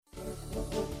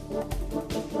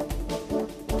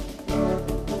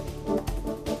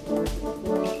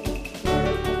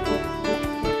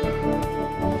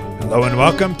Hello and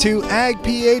welcome to Ag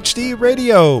PhD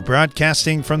Radio,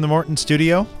 broadcasting from the Morton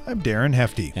Studio. I'm Darren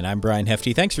Hefty. And I'm Brian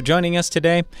Hefty. Thanks for joining us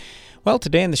today. Well,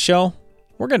 today on the show,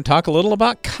 we're going to talk a little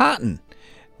about cotton.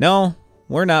 No,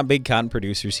 we're not big cotton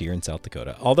producers here in South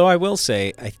Dakota. Although I will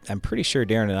say, I'm pretty sure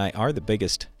Darren and I are the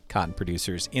biggest cotton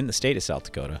producers in the state of South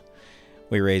Dakota.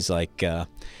 We raise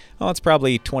it's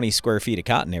probably 20 square feet of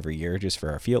cotton every year just for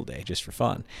our field day, just for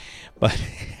fun. But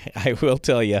I will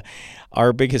tell you,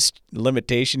 our biggest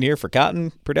limitation here for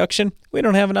cotton production, we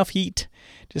don't have enough heat.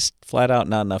 Just flat out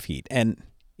not enough heat. And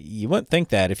you wouldn't think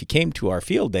that if you came to our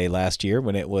field day last year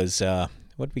when it was, what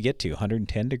did we get to,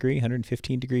 110 degree,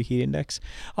 115 degree heat index?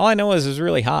 All I know is it was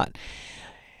really hot.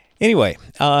 Anyway,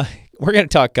 we're going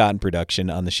to talk cotton production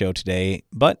on the show today,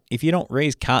 but if you don't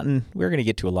raise cotton, we're going to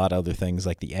get to a lot of other things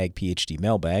like the Ag PhD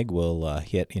mailbag we'll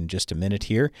hit in just a minute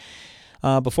here.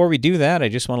 Before we do that, I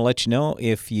just want to let you know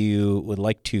if you would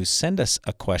like to send us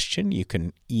a question, you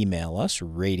can email us,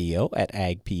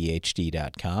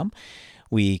 radio@agphd.com.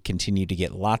 We continue to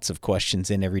get lots of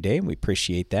questions in every day, and we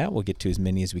appreciate that. We'll get to as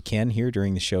many as we can here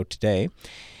during the show today.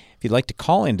 If you'd like to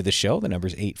call into the show, the number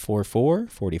is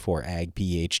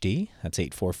 844-44-AG-PHD. That's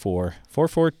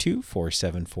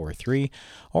 844-442-4743.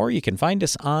 Or you can find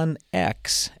us on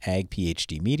X, Ag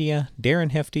PhD Media,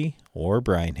 Darren Hefty, or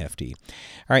Brian Hefty.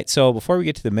 All right, so before we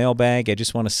get to the mailbag, I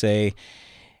just want to say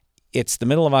it's the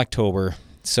middle of October,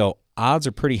 so odds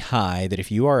are pretty high that if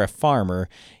you are a farmer,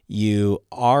 you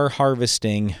are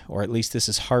harvesting, or at least this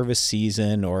is harvest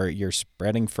season, or you're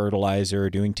spreading fertilizer or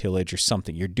doing tillage or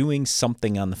something. You're doing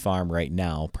something on the farm right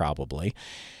now, probably.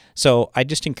 So I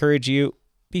just encourage you,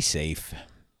 be safe.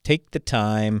 Take the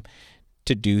time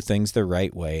to do things the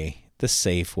right way, the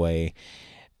safe way.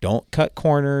 Don't cut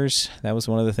corners. That was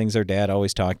one of the things our dad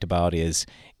always talked about is,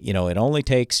 it only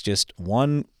takes just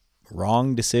one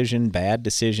wrong decision, bad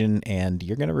decision, and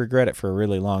you're going to regret it for a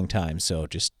really long time. So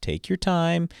just take your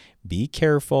time, be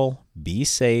careful, be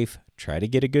safe, try to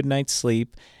get a good night's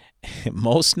sleep.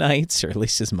 Most nights, or at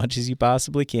least as much as you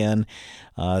possibly can,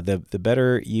 the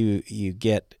better you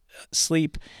get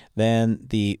sleep, then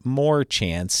the more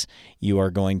chance you are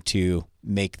going to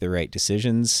make the right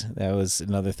decisions. That was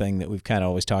another thing that we've kind of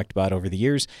always talked about over the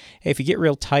years. Hey, if you get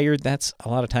real tired, that's a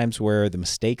lot of times where the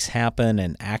mistakes happen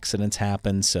and accidents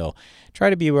happen. So try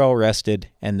to be well rested,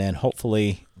 and then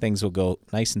hopefully things will go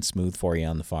nice and smooth for you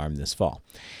on the farm this fall.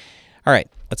 All right,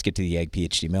 let's get to the Ag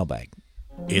PhD mailbag.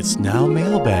 It's now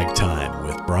mailbag time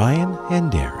with Brian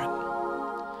and Darren.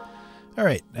 All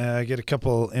right, I get a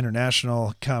couple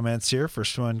international comments here.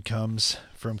 First one comes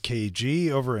from KG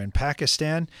over in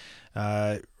Pakistan.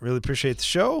 Really appreciate the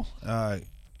show.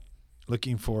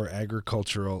 Looking for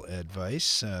agricultural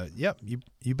advice. Yep,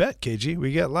 you bet, KG.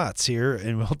 We got lots here,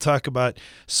 and we'll talk about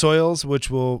soils, which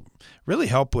will really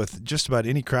help with just about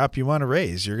any crop you want to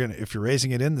raise. If you're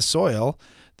raising it in the soil,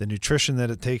 the nutrition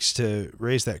that it takes to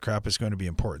raise that crop is going to be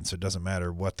important. So it doesn't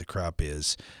matter what the crop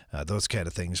is. Those kind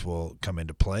of things will come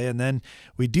into play. And then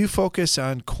we do focus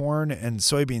on corn and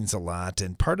soybeans a lot.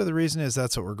 And part of the reason is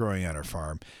that's what we're growing on our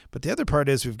farm. But the other part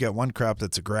is we've got one crop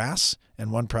that's a grass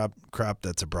and one crop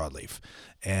that's a broadleaf.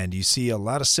 And you see a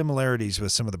lot of similarities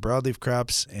with some of the broadleaf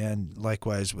crops and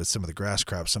likewise with some of the grass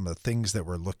crops, some of the things that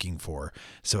we're looking for.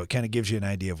 So it kind of gives you an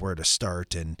idea of where to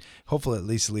start, and hopefully at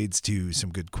least leads to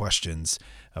some good questions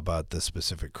about the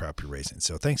specific crop you're raising.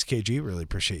 So thanks, KG. Really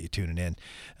appreciate you tuning in.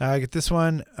 I get this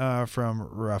one from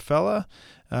Rafaela,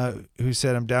 who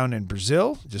said, I'm down in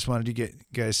Brazil. Just wanted to get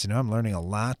guys to know I'm learning a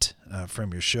lot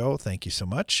from your show. Thank you so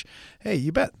much. Hey,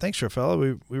 you bet. Thanks, Rafaela.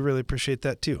 We really appreciate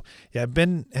that too. Yeah, I've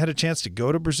had a chance to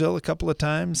go to Brazil a couple of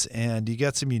times, and you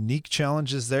got some unique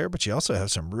challenges there, but you also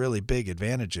have some really big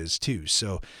advantages too.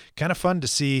 So kind of fun to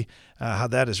see how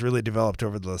that has really developed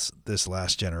over this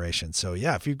last generation. So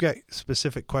yeah, if you've got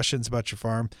specific questions about your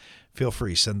farm, feel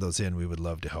free, send those in. We would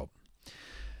love to help.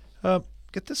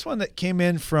 Get this one that came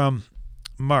in from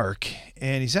Mark,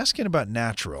 and he's asking about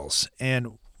naturals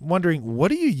and wondering, what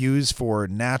do you use for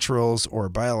naturals or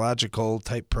biological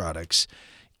type products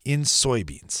in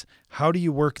soybeans? How do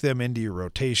you work them into your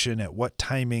rotation? At what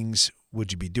timings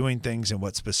would you be doing things, and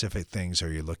what specific things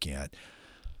are you looking at?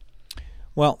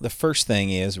 Well, the first thing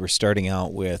is we're starting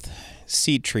out with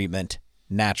seed treatment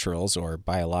naturals, or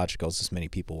biologicals as many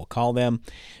people will call them.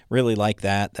 Really like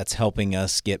that. That's helping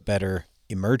us get better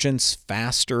emergence,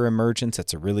 faster emergence.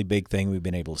 That's a really big thing. We've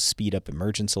been able to speed up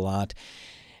emergence a lot.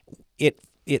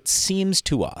 It seems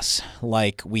to us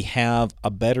like we have a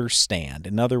better stand.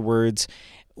 In other words,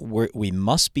 we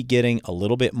must be getting a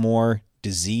little bit more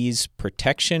disease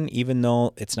protection, even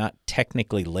though it's not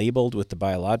technically labeled with the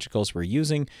biologicals we're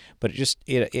using, but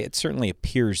it certainly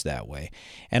appears that way.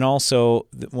 And also,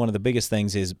 one of the biggest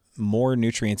things is more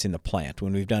nutrients in the plant.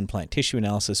 When we've done plant tissue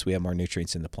analysis, we have more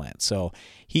nutrients in the plant. So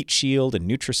Heat Shield and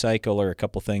Nutricycle are a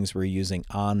couple things we're using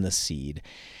on the seed.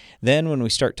 Then when we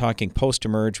start talking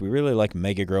post-emerge, we really like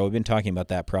Mega-Grow. We've been talking about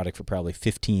that product for probably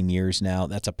 15 years now.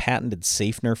 That's a patented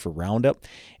safener for Roundup.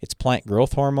 It's plant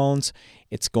growth hormones.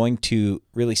 It's going to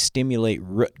really stimulate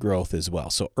root growth as well.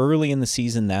 So early in the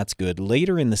season, that's good.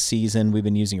 Later in the season, we've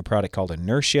been using a product called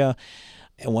Inertia.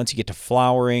 And once you get to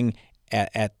flowering,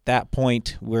 at that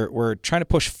point, we're trying to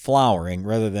push flowering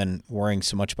rather than worrying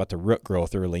so much about the root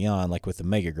growth early on, like with the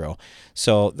Mega-Grow.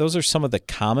 So those are some of the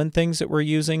common things that we're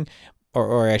using.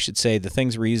 Or I should say the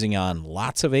things we're using on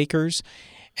lots of acres.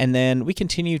 And then we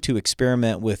continue to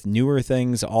experiment with newer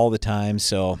things all the time.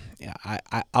 So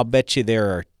I'll bet you there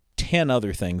are 10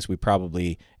 other things we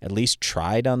probably at least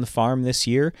tried on the farm this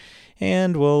year.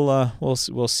 And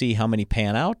we'll see how many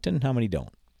pan out and how many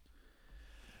don't.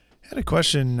 I had a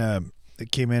question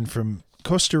that came in from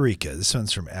Costa Rica. This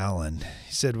one's from Alan.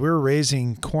 He said, we're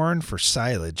raising corn for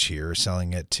silage here,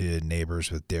 selling it to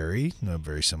neighbors with dairy.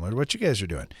 Very similar to what you guys are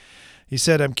doing. He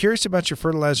said, I'm curious about your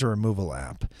fertilizer removal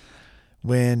app.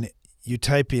 When you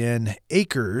type in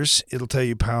acres, it'll tell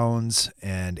you pounds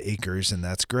and acres, and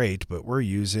that's great, but we're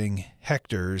using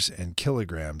hectares and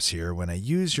kilograms here. When I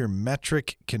use your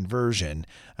metric conversion,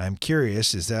 I'm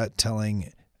curious, is that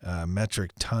telling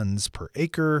metric tons per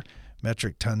acre,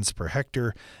 metric tons per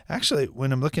hectare? Actually,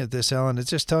 when I'm looking at this, Alan,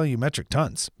 it's just telling you metric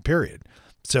tons, period.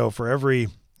 So for every...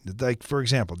 Like, for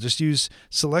example, just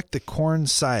select the corn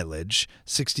silage,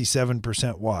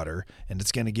 67% water, and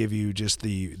it's going to give you just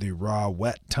the raw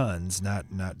wet tons, not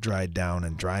dried down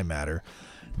and dry matter.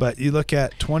 But you look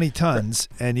at 20 tons,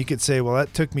 and you could say, well,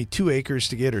 that took me 2 acres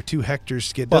to get or 2 hectares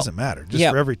to get. Doesn't matter.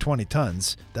 Just for every 20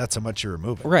 tons, that's how much you're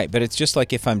removing. Right, but it's just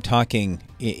like if I'm talking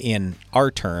in our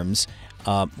terms,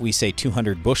 we say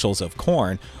 200 bushels of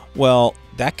corn. Well,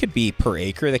 that could be per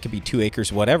acre, that could be 2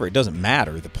 acres, whatever. It doesn't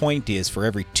matter. The point is, for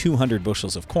every 200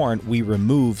 bushels of corn, we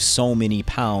remove so many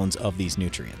pounds of these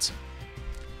nutrients.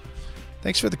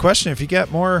 Thanks for the question. If you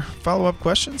got more follow-up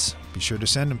questions, be sure to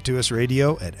send them to us,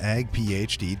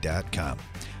 radio@agphd.com.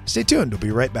 Stay tuned. We'll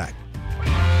be right back.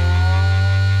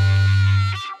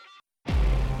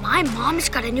 My mom's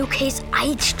got a new Case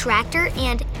IH tractor,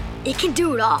 and it can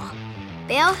do it all.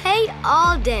 Bale hay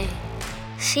all day.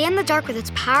 See in the dark with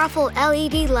its powerful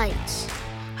LED lights.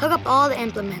 Hook up all the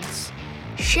implements.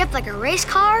 Shift like a race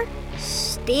car.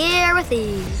 Steer with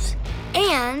ease.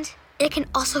 And it can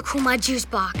also cool my juice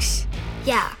box.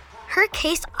 Yeah, her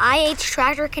Case IH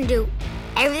tractor can do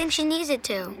everything she needs it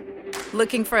to.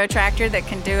 Looking for a tractor that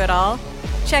can do it all?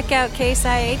 Check out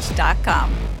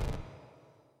caseih.com.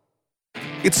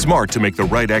 It's smart to make the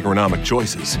right agronomic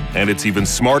choices, and it's even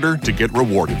smarter to get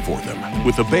rewarded for them.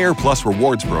 With the Bayer Plus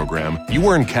Rewards program, you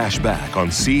earn cash back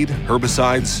on seed,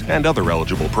 herbicides, and other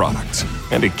eligible products.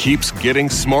 And it keeps getting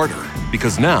smarter,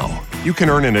 because now you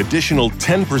can earn an additional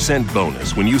 10%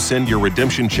 bonus when you send your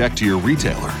redemption check to your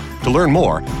retailer. To learn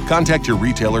more, contact your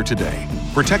retailer today.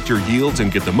 Protect your yields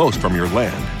and get the most from your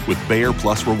land with Bayer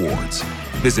Plus Rewards.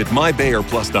 Visit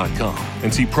mybayerplus.com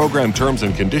and see program terms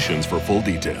and conditions for full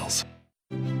details.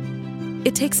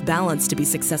 It takes balance to be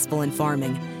successful in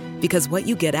farming, because what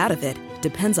you get out of it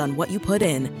depends on what you put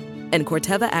in. And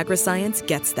Corteva Agriscience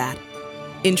gets that.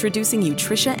 Introducing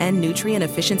Utrisha N Nutrient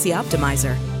Efficiency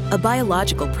Optimizer, a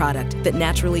biological product that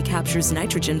naturally captures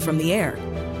nitrogen from the air.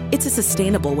 It's a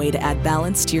sustainable way to add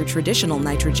balance to your traditional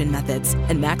nitrogen methods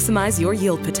and maximize your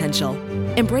yield potential.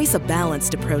 Embrace a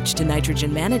balanced approach to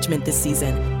nitrogen management this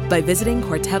season by visiting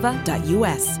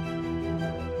corteva.us.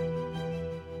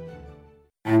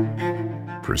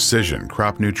 Precision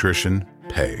crop nutrition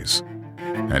pays.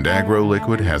 And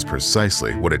AgroLiquid has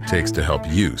precisely what it takes to help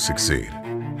you succeed.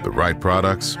 The right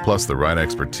products plus the right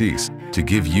expertise to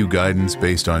give you guidance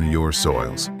based on your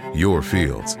soils, your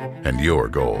fields, and your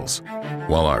goals.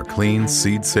 While our clean,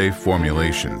 seed-safe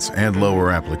formulations and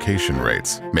lower application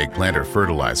rates make planter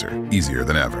fertilizer easier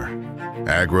than ever.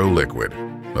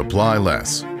 AgroLiquid. Apply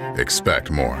less.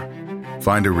 Expect more.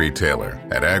 Find a retailer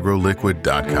at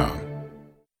agroliquid.com.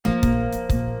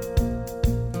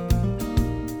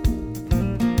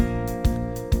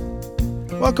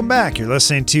 Welcome back. You're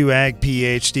listening to Ag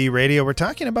PhD Radio. We're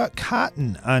talking about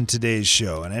cotton on today's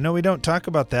show, and I know we don't talk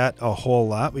about that a whole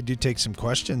lot. We do take some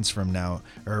questions from now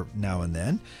and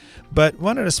then, but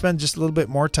wanted to spend just a little bit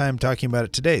more time talking about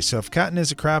it today. So if cotton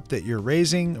is a crop that you're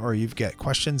raising or you've got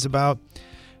questions about,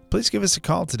 please give us a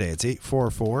call today. It's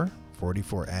 844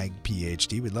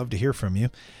 444-AG-PHD. We'd love to hear from you. You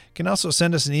can also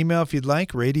send us an email if you'd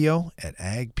like,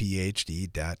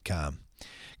 radio@agphd.com.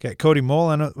 Got Cody Mole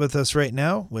on with us right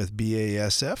now with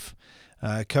BASF.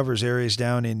 Covers areas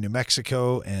down in New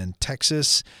Mexico and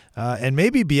Texas and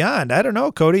maybe beyond. I don't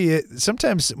know, Cody.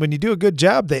 Sometimes when you do a good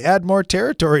job, they add more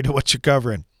territory to what you're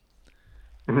covering.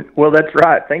 Well, that's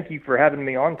right. Thank you for having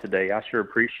me on today. I sure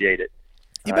appreciate it.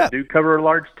 I do cover a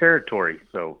large territory,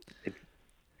 so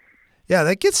yeah,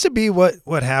 that gets to be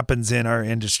what happens in our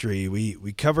industry.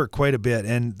 We cover quite a bit,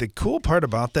 and the cool part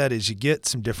about that is you get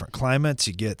some different climates,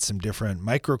 you get some different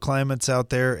microclimates out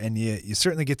there, and you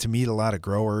certainly get to meet a lot of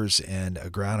growers and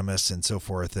agronomists and so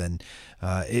forth, and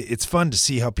it's fun to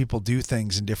see how people do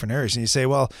things in different areas. And you say,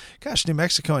 well, gosh, New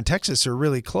Mexico and Texas are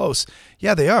really close.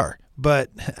 Yeah, they are. But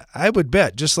I would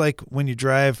bet, just like when you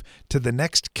drive to the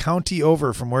next county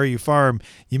over from where you farm,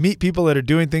 you meet people that are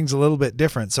doing things a little bit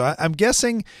different. So I'm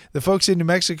guessing the folks in New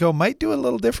Mexico might do it a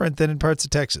little different than in parts of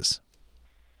Texas.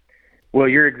 Well,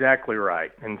 you're exactly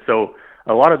right. And so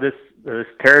a lot of this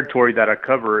territory that I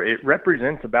cover, it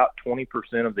represents about 20%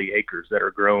 of the acres that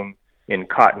are grown in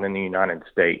cotton in the United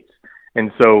States.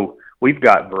 And so we've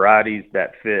got varieties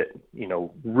that fit,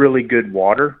 really good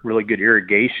water, really good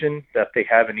irrigation that they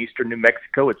have in eastern New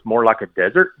Mexico. It's more like a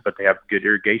desert, but they have good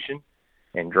irrigation,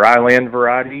 and dry land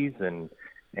varieties. And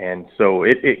so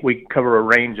we cover a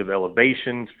range of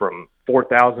elevations from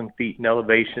 4,000 feet in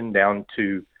elevation down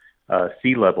to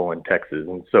sea level in Texas.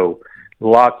 And so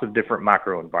lots of different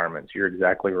microenvironments. You're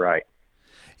exactly right.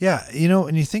 Yeah,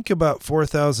 when you think about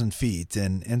 4,000 feet,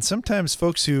 and sometimes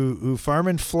folks who farm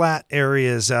in flat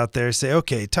areas out there say,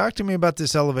 okay, talk to me about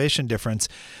this elevation difference.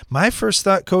 My first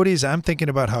thought, Cody, is I'm thinking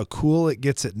about how cool it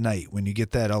gets at night when you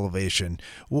get that elevation.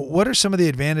 What are some of the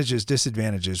advantages,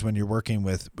 disadvantages when you're working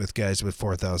with guys with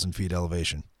 4,000 feet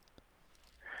elevation?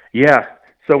 Yeah,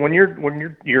 so when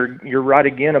you're right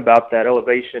again about that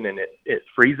elevation, and it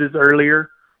freezes earlier.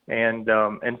 And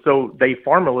so they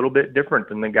farm a little bit different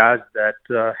than the guys that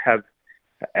have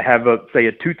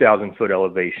a 2,000 foot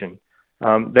elevation.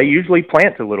 They usually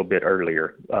plant a little bit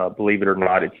earlier, believe it or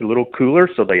not. It's a little cooler,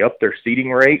 so they up their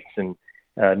seeding rates, and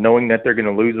knowing that they're going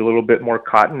to lose a little bit more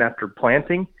cotton after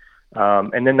planting.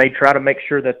 And then they try to make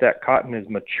sure that cotton is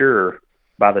mature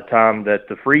by the time that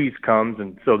the freeze comes,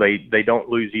 and so they don't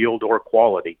lose yield or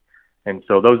quality. And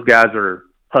so those guys are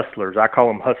hustlers. I call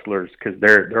them hustlers because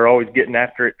they're always getting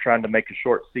after it, trying to make a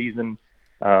short season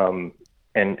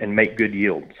and make good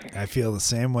yields. I feel the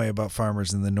same way about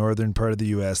farmers in the northern part of the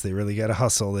U.S. They really got to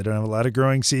hustle. They don't have a lot of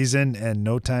growing season and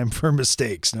no time for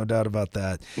mistakes, no doubt about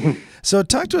that. So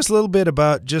talk to us a little bit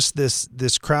about just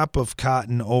this crop of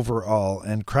cotton overall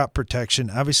and crop protection.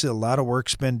 Obviously, a lot of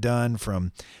work's been done,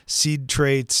 from seed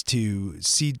traits to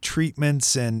seed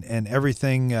treatments and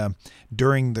everything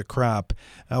during the crop.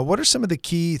 What are some of the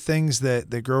key things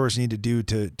that growers need to do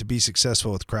to be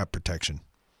successful with crop protection?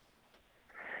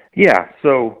 Yeah,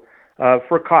 so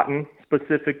for cotton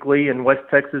specifically in West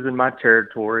Texas, in my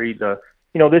territory,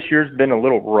 this year's been a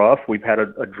little rough. We've had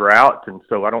a drought, and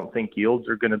so I don't think yields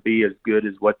are going to be as good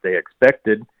as what they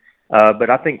expected. But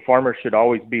I think farmers should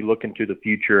always be looking to the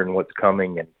future and what's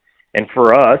coming. And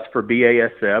for us, for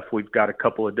BASF, we've got a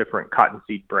couple of different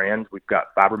cottonseed brands. We've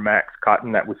got FiberMax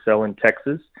cotton that we sell in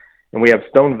Texas, and we have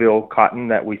Stoneville cotton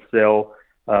that we sell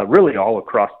really all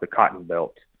across the cotton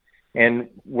belt. And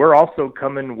we're also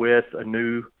coming with a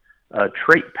new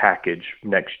trait package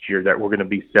next year that we're going to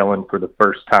be selling for the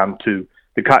first time to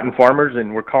the cotton farmers,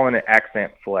 and we're calling it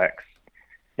Accent Flex.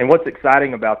 And what's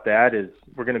exciting about that is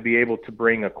we're going to be able to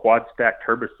bring a quad-stacked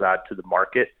herbicide to the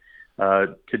market.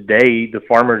 Today, the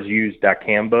farmers use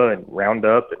dicamba and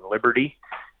Roundup and Liberty,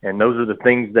 and those are the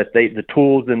things that the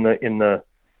tools in the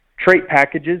trait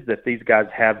packages that these guys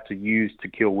have to use to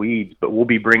kill weeds. But we'll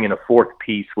be bringing a fourth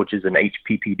piece, which is an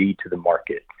HPPD, to the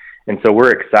market. And so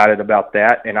we're excited about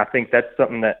that, and I think that's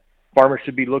something that farmers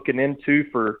should be looking into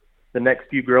for the next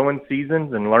few growing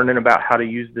seasons, and learning about how to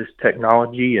use this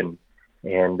technology and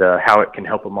how it can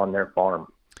help them on their farm.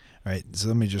 All right, so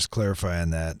let me just clarify on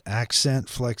that. Accent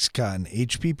Flex Cotton,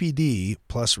 HPPD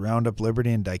plus Roundup,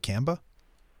 Liberty, and dicamba?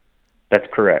 That's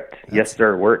correct. Yes,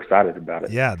 sir. We're excited about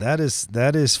it. Yeah, that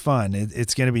is fun.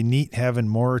 It's going to be neat having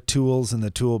more tools in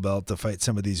the tool belt to fight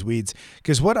some of these weeds.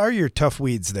 Because what are your tough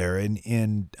weeds there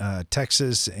in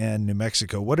Texas and New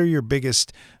Mexico? What are your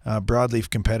biggest broadleaf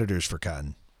competitors for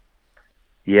cotton?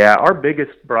 Yeah, our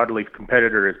biggest broadleaf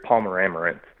competitor is Palmer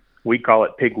amaranth. We call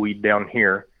it pigweed down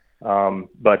here.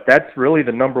 But that's really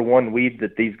the number one weed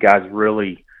that these guys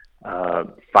really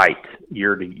fight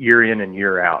year in and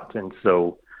year out. And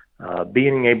so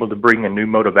being able to bring a new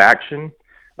mode of action,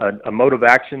 a mode of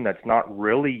action that's not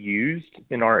really used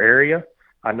in our area.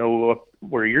 I know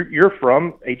where you're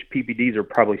from, HPPDs are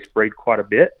probably sprayed quite a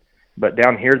bit, but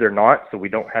down here they're not, so we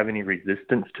don't have any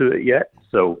resistance to it yet.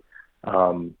 So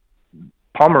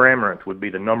Palmer amaranth would be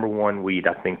the number one weed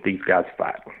I think these guys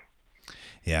fight.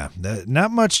 Yeah, not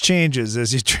much changes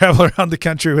as you travel around the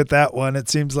country with that one. It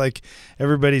seems like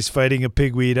everybody's fighting a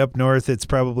pigweed. Up north, it's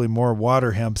probably more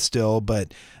water hemp still,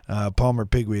 but Palmer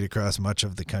pigweed across much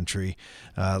of the country.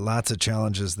 Lots of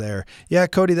challenges there. Yeah,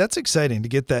 Cody, that's exciting to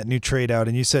get that new trait out.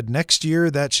 And you said next year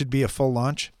that should be a full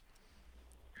launch?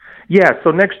 Yeah,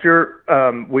 so next year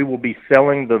we will be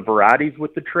selling the varieties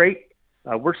with the trait.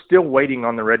 We're still waiting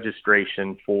on the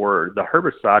registration for the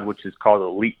herbicide, which is called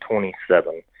Elite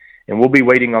 27. And we'll be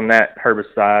waiting on that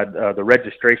herbicide, the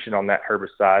registration on that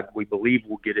herbicide. We believe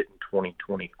we'll get it in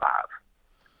 2025.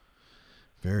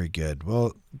 Very good.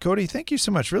 Well, Cody, thank you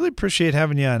so much. Really appreciate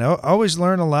having you on. I always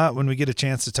learn a lot when we get a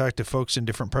chance to talk to folks in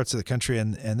different parts of the country,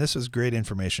 and this was great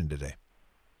information today.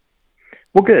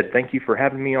 Well, good. Thank you for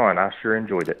having me on. I sure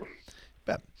enjoyed it.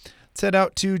 Bet. Let's head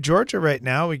out to Georgia right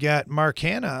now. We got Mark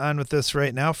Hanna on with us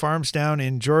right now, farms down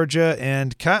in Georgia,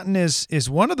 and cotton is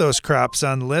one of those crops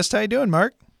on the list. How you doing,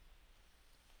 Mark?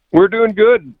 We're doing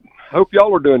good. Hope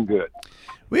y'all are doing good.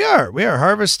 We are.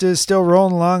 Harvest is still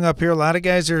rolling along up here. A lot of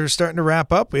guys are starting to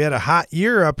wrap up. We had a hot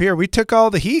year up here. We took all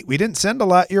the heat. We didn't send a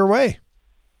lot your way.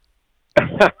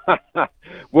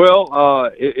 Well,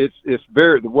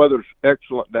 the weather's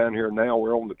excellent down here now.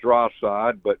 We're on the dry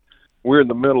side, but we're in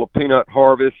the middle of peanut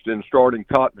harvest and starting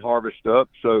cotton harvest up,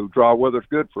 so dry weather's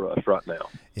good for us right now.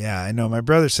 Yeah, I know. My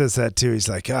brother says that too. He's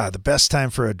like, the best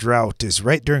time for a drought is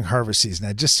right during harvest season.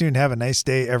 I'd just soon have a nice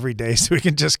day every day so we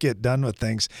can just get done with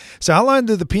things. So how long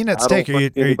do the peanuts take? I don't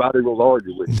think anybody will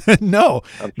argue with you. No.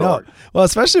 I'm sorry. No. Well,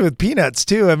 especially with peanuts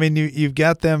too. I mean, you've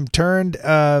got them turned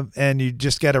and you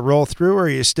just got to roll through, or are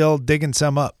you still digging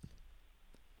some up?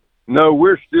 No,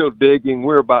 we're still digging.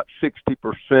 We're about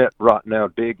 60% right now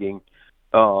digging.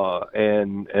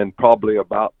 And probably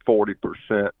about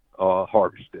 40%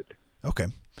 harvested. Okay.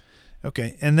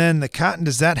 And then the cotton,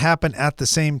 does that happen at the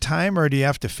same time, or do you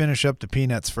have to finish up the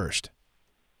peanuts first?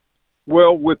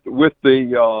 Well, with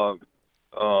the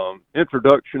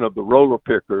introduction of the roller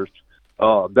pickers,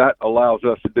 that allows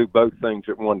us to do both things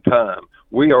at one time.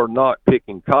 We are not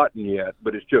picking cotton yet,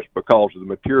 but it's just because of the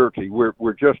maturity.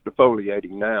 We're just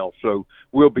defoliating now, so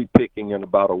we'll be picking in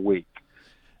about a week.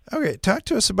 Okay, talk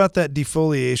to us about that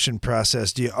defoliation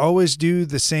process. Do you always do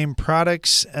the same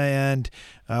products, and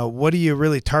what are you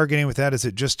really targeting with that? Is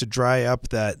it just to dry up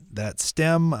that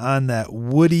stem on that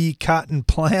woody cotton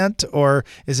plant, or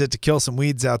is it to kill some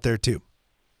weeds out there too?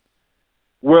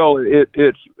 Well,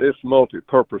 it's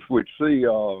multi-purpose. We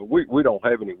don't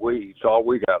have any weeds. All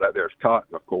we got out there is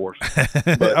cotton, of course.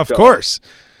 But, of course.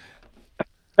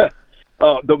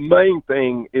 The main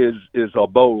thing is a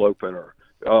bowl opener.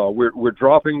 We're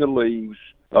dropping the leaves.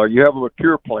 You have a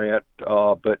mature plant,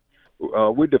 but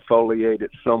we defoliate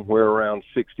it somewhere around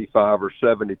 65 or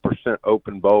 70%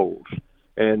 open bowls.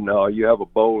 And you have a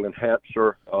bowl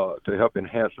enhancer to help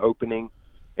enhance opening,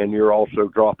 and you're also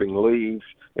dropping leaves.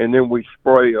 And then we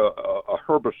spray a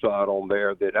herbicide on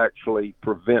there that actually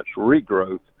prevents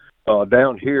regrowth.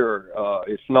 Down here,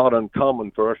 it's not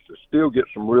uncommon for us to still get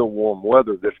some real warm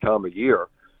weather this time of year,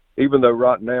 even though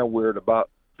right now we're at about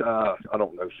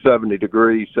 70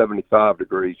 degrees, 75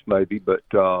 degrees maybe, but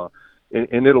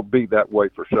and it'll be that way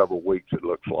for several weeks, it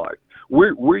looks like.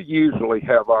 We usually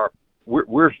have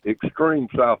we're extreme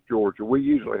South Georgia. We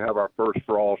usually have our first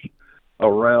frost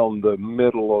around the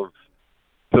middle of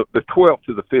the 12th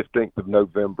to the 15th of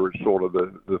November is sort of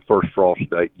the first frost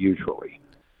date usually.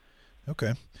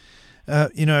 Okay. I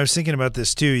was thinking about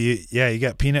this too. You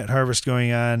got peanut harvest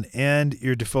going on, and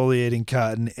you're defoliating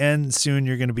cotton, and soon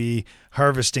you're going to be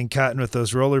harvesting cotton with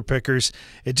those roller pickers.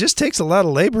 It just takes a lot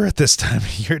of labor at this time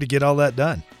of year to get all that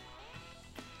done.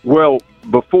 Well,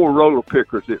 before roller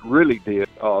pickers, it really did.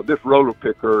 This roller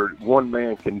picker, one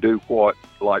man can do what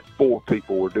like 4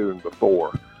 people were doing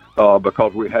before,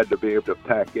 because we had to be able to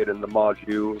pack it in the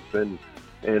modules and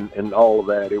all of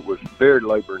that. It was very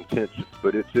labor intensive,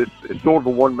 but it's sort of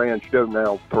a one-man show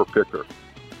now per picker.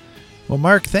 Well,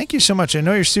 Mark, thank you so much. I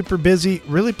know you're super busy.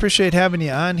 Really appreciate having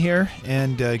you on here,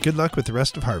 and good luck with the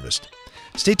rest of harvest.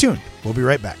 Stay tuned. We'll be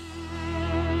right back.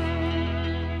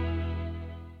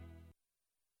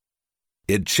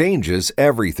 It changes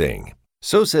everything.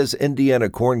 So says Indiana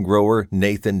corn grower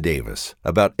Nathan Davis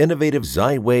about innovative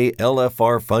Xyway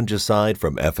LFR fungicide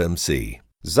from FMC.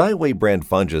 Xyway brand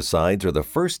fungicides are the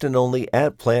first and only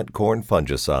at-plant corn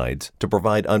fungicides to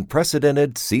provide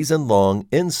unprecedented season-long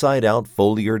inside-out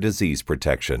foliar disease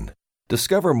protection.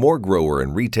 Discover more grower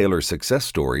and retailer success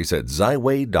stories at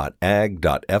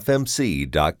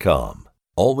xyway.ag.fmc.com.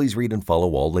 Always read and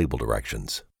follow all label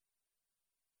directions.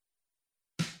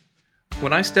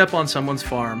 When I step on someone's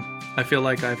farm, I feel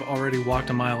like I've already walked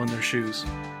a mile in their shoes.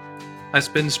 I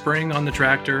spend spring on the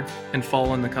tractor and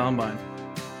fall in the combine.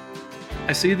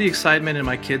 I see the excitement in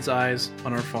my kids' eyes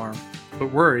on our farm,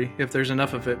 but worry if there's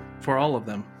enough of it for all of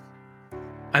them.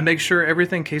 I make sure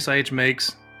everything Case IH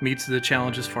makes meets the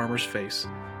challenges farmers face,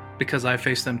 because I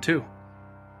face them too.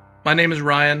 My name is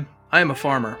Ryan, I am a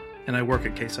farmer, and I work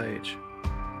at Case IH.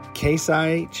 Case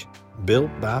IH, built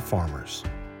by farmers.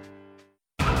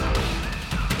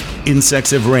 Insects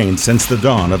have reigned since the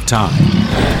dawn of time,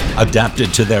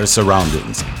 adapted to their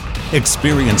surroundings,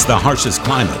 experienced the harshest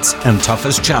climates and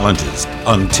toughest challenges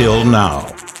until now.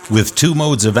 With 2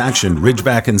 modes of action,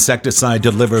 Ridgeback insecticide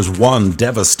delivers one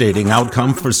devastating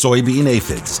outcome for soybean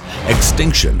aphids: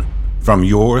 extinction from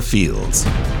your fields.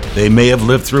 They may have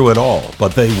lived through it all,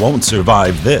 but they won't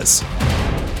survive this.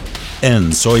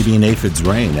 End soybean aphids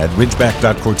reign at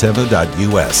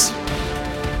ridgeback.corteva.us.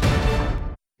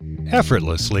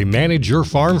 Effortlessly manage your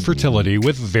farm fertility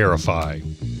with Verify.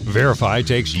 Verify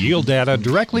takes yield data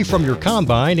directly from your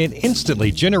combine and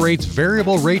instantly generates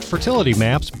variable rate fertility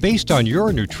maps based on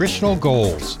your nutritional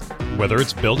goals. Whether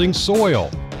it's building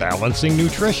soil, balancing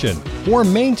nutrition, or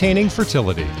maintaining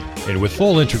fertility. And with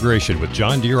full integration with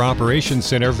John Deere Operations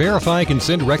Center, Verify can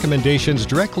send recommendations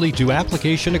directly to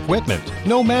application equipment,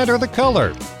 no matter the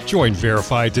color. Join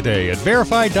Verify today at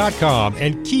verify.com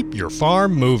and keep your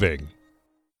farm moving.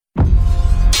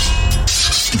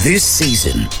 This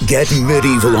season, get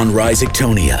medieval on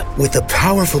Rhizoctonia with the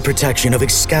powerful protection of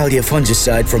Excalia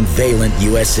fungicide from Valent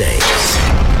USA.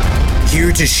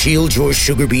 Here to shield your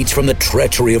sugar beets from the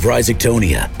treachery of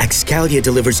Rhizoctonia, Excalia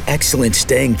delivers excellent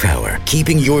staying power,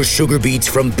 keeping your sugar beets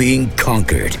from being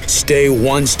conquered. Stay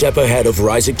one step ahead of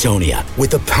Rhizoctonia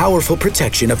with the powerful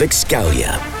protection of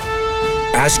Excalia.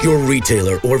 Ask your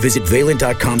retailer or visit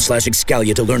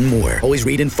valent.com/Excalia to learn more. Always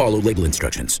read and follow label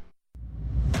instructions.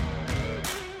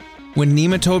 When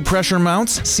nematode pressure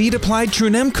mounts, seed-applied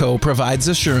Trunemco provides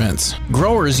assurance.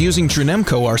 Growers using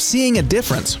Trunemco are seeing a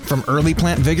difference, from early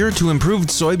plant vigor to improved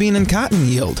soybean and cotton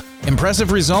yield.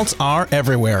 Impressive results are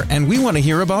everywhere, and we want to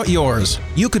hear about yours.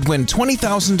 You could win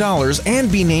 $20,000 and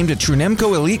be named a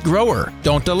Trunemco Elite Grower.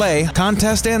 Don't delay.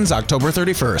 Contest ends October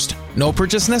 31st. No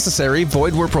purchase necessary.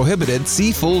 Void where prohibited.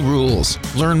 See full rules.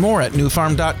 Learn more at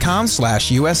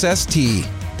newfarm.com/USST.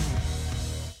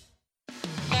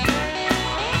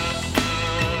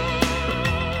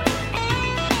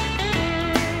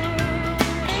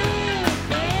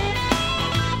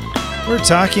 We're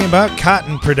talking about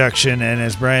cotton production, and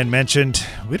as Brian mentioned,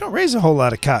 we don't raise a whole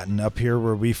lot of cotton up here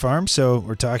where we farm, so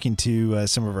we're talking to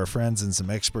some of our friends and some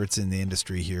experts in the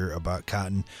industry here about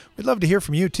cotton. We'd love to hear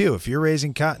from you, too. If you're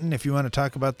raising cotton, if you want to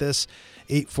talk about this,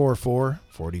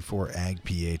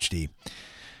 844-44-AG-PHD.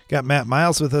 Got Matt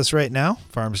Miles with us right now,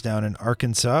 farms down in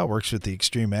Arkansas, works with the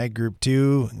Extreme Ag Group,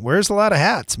 too. Wears a lot of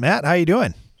hats. Matt, how you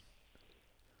doing?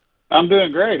 I'm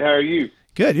doing great. How are you?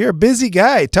 Good. You're a busy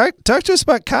guy. Talk to us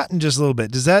about cotton just a little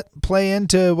bit. Does that play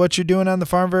into what you're doing on the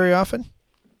farm very often?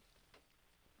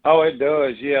 Oh, it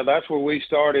does. Yeah, that's where we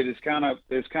started. It's kind of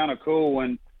cool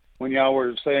when y'all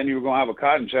were saying you were going to have a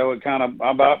cotton show. It I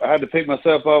had to pick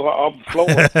myself up off the floor.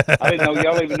 I didn't know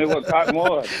y'all even knew what cotton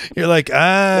was. You're like,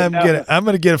 I'm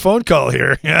gonna get a phone call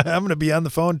here. I'm gonna be on the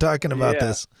phone talking about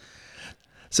this.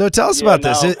 So tell us about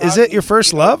this. Is it your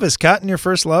first love? Is cotton your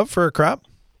first love for a crop?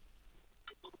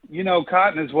 You know,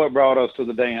 cotton is what brought us to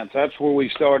the dance. That's where we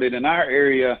started in our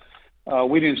area.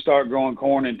 We didn't start growing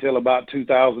corn until about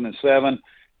 2007.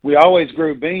 We always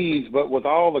grew beans, but with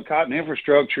all the cotton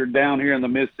infrastructure down here in the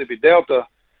Mississippi Delta,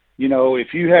 you know,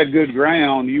 if you had good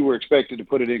ground, you were expected to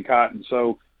put it in cotton.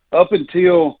 So up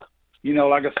until, you know,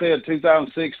 like I said,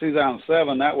 2006,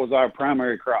 2007, that was our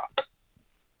primary crop.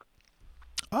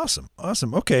 Awesome.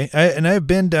 Okay. I've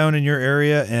been down in your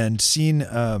area and seen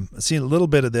a little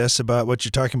bit of this about what you're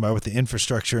talking about with the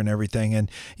infrastructure and everything. And,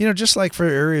 you know, just like for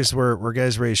areas where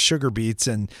guys raise sugar beets,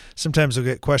 and sometimes we'll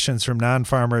get questions from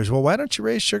non-farmers, well, why don't you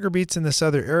raise sugar beets in this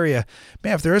other area?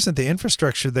 Man, if there isn't the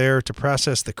infrastructure there to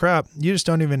process the crop, you just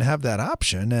don't even have that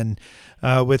option. And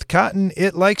with cotton,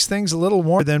 it likes things a little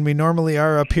warmer than we normally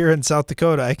are up here in South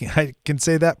Dakota. I can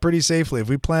say that pretty safely. If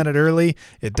we plant it early,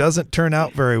 it doesn't turn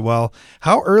out very well.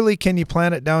 How early can you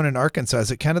plant it down in Arkansas?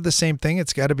 Is it kind of the same thing?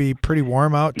 It's got to be pretty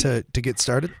warm out to get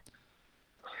started?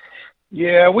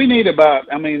 Yeah, we need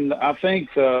I think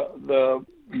the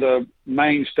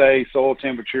mainstay soil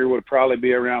temperature would probably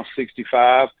be around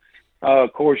 65.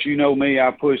 Of course, you know me,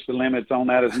 I push the limits on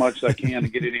that as much as I can to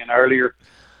get it in earlier.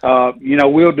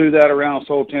 We'll do that around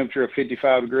soil temperature of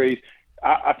 55 degrees.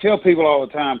 I tell people all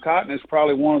the time, cotton is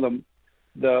probably one of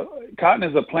the cotton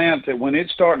is a plant that when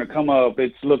it's starting to come up,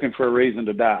 it's looking for a reason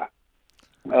to die.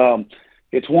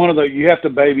 It's one of you have to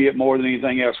baby it more than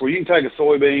anything else, where you can take a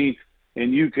soybean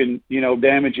and you can,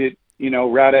 damage it,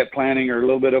 right at planting or a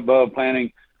little bit above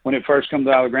planting. When it first comes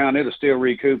out of the ground, it'll still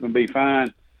recoup and be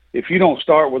fine. If you don't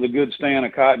start with a good stand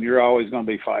of cotton, you're always going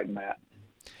to be fighting that.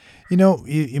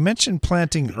 You mentioned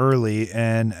planting early,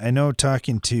 and I know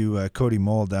talking to Cody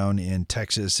Mole down in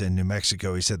Texas and New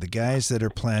Mexico, he said the guys that are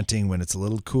planting when it's a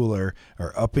little cooler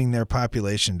are upping their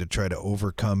population to try to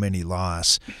overcome any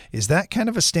loss. Is that kind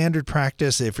of a standard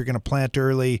practice? If you're going to plant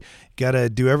early, you got to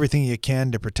do everything you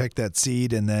can to protect that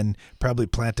seed and then probably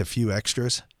plant a few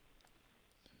extras?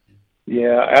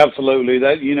 Yeah, absolutely.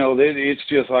 It's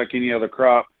just like any other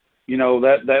crop.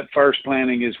 That first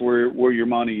planting is where your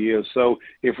money is. So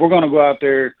if we're going to go out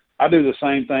there, I do the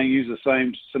same thing, use the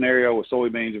same scenario with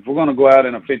soybeans. If we're going to go out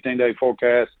in a 15-day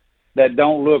forecast that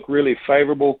don't look really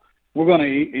favorable, we're going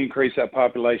to increase that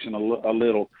population a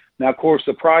little. Now, of course,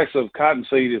 the price of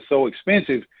cottonseed is so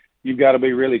expensive, you've got to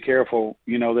be really careful,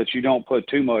 that you don't put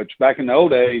too much. Back in the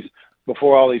old days,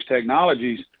 before all these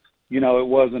technologies, it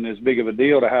wasn't as big of a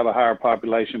deal to have a higher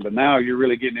population. But now you're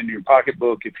really getting into your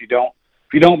pocketbook if you don't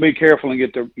be careful and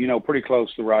get pretty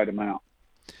close to the right amount.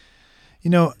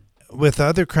 With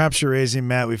other crops you're raising,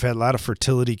 Matt, we've had a lot of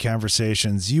fertility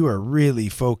conversations. You are really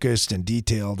focused and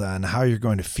detailed on how you're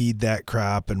going to feed that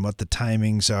crop and what the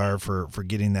timings are for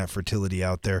getting that fertility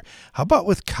out there. How about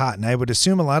with cotton? I would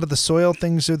assume a lot of the soil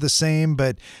things are the same,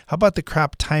 but how about the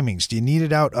crop timings? Do you need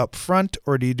it out up front,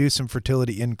 or do you do some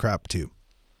fertility in crop too?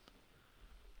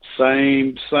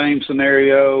 Same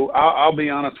scenario. I'll be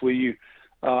honest with you.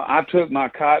 I took my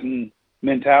cotton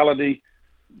mentality.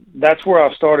 That's where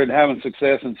I started having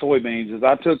success in soybeans. Is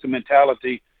I took the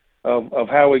mentality of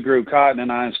how we grew cotton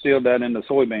and I instilled that into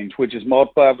soybeans, which is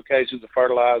multiple applications of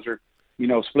fertilizer.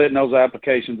 Splitting those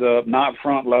applications up, not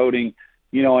front loading.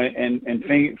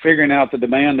 And figuring out the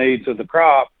demand needs of the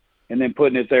crop and then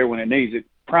putting it there when it needs it.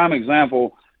 Prime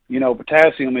example.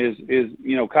 Potassium is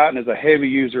cotton is a heavy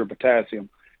user of potassium.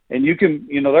 And you can,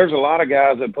 there's a lot of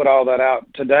guys that put all that out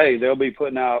today. They'll be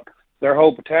putting out their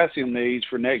whole potassium needs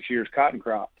for next year's cotton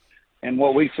crop. And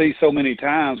what we see so many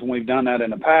times when we've done that in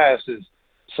the past is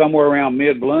somewhere around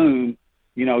mid-bloom,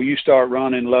 you start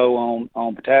running low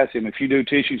on potassium. If you do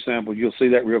tissue samples, you'll see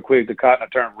that real quick. The cotton will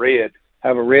turn red,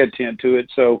 have a red tint to it.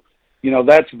 So,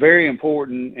 that's very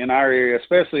important in our area,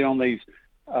 especially on these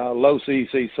low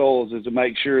CEC soils, is to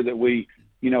make sure that we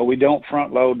don't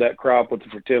front load that crop with the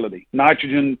fertility.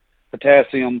 Nitrogen,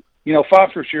 potassium,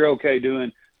 phosphorus you're okay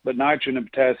doing, but nitrogen and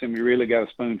potassium, you really got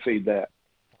to spoon feed that.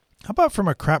 How about from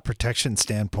a crop protection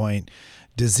standpoint?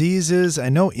 Diseases, I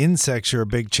know insects are a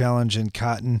big challenge in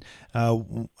cotton,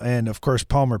 and of course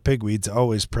palmer pigweed's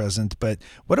always present, but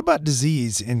what about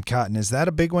disease in cotton? Is that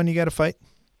a big one you got to fight?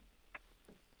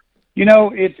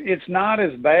 It's not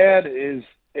as bad as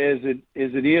it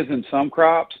is in some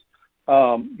crops.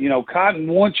 Cotton,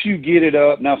 once you get it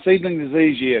up, now seedling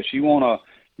disease, yes, you want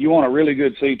a really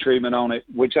good seed treatment on it,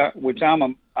 which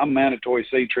I'm mandatory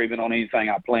seed treatment on anything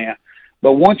I plant.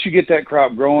 But once you get that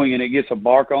crop growing and it gets a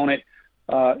bark on it,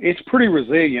 it's pretty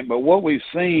resilient. But what we've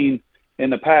seen in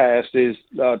the past is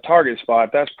target spot.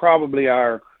 That's probably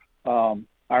our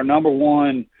number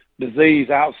one disease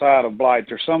outside of blight.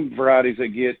 There's some varieties that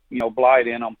get blight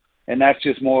in them, and that's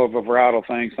just more of a varietal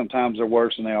thing. Sometimes they're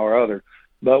worse than they are other.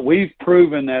 But we've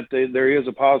proven that there is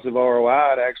a positive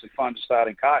ROI to actually fungicide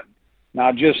in cotton. Now,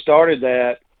 I just started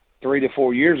that 3 to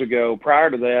 4 years ago.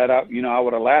 Prior to that, I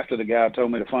would have laughed at the guy who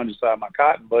told me to fungicide my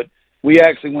cotton. But we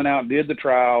actually went out and did the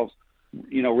trials,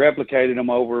 replicated them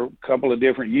over a couple of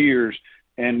different years,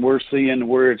 and we're seeing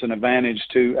where it's an advantage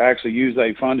to actually use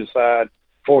a fungicide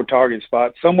for target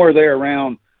spot, somewhere there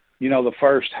around, the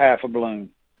first half of bloom.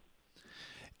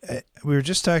 We were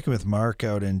just talking with Mark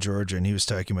out in Georgia, and he was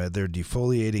talking about they're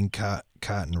defoliating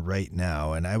cotton right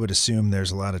now, and I would assume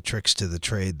there's a lot of tricks to the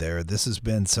trade there. This has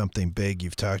been something big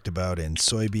you've talked about in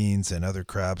soybeans and other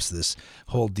crops, this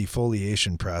whole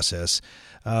defoliation process.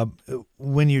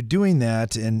 When you're doing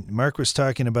that, and Mark was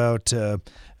talking about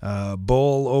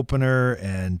bowl opener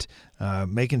and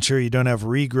making sure you don't have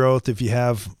regrowth if you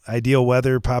have ideal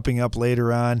weather popping up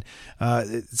later on.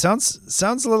 It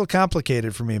sounds a little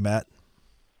complicated for me, Matt.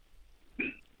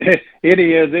 It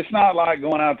is. It's not like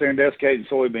going out there and desiccating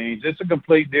soybeans. It's a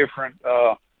complete different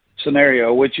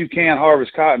scenario, which you can't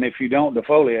harvest cotton if you don't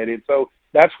defoliate it. So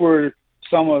that's where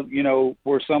some of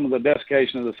the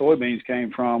desiccation of the soybeans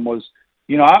came from was,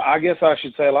 I guess I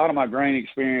should say a lot of my grain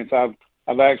experience, I've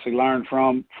I've actually learned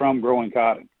from growing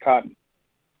cotton.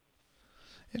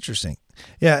 Interesting.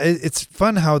 Yeah, it's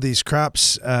fun how these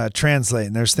crops translate,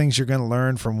 and there's things you're going to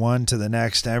learn from one to the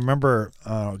next. I remember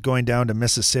going down to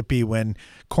Mississippi when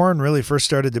corn really first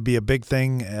started to be a big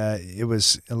thing. It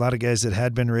was a lot of guys that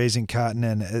had been raising cotton,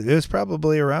 and it was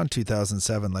probably around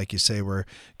 2007, like you say, where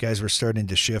guys were starting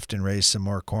to shift and raise some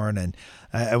more corn. And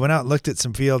I went out and looked at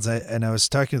some fields, and I was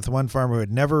talking with one farmer who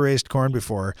had never raised corn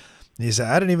before. And he said,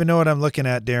 I don't even know what I'm looking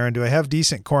at, Darren. Do I have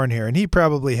decent corn here? And he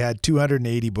probably had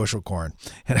 280 bushel corn.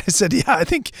 And I said, yeah, I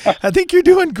think you're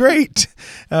doing great.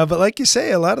 But like you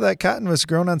say, a lot of that cotton was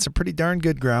grown on some pretty darn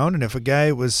good ground. And if a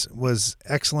guy was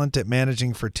excellent at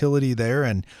managing fertility there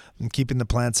and keeping the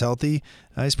plants healthy,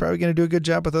 he's probably going to do a good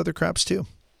job with other crops too.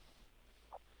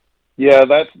 Yeah,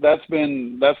 that's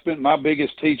been my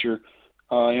biggest teacher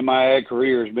in my ag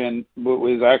career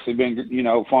was actually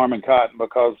been farming cotton,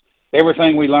 because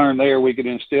everything we learned there, we could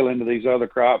instill into these other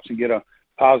crops and get a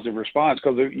positive response.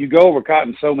 Because you go over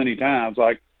cotton so many times,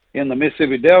 like in the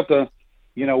Mississippi Delta,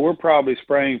 we're probably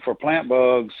spraying for plant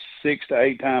bugs 6 to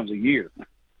 8 times a year.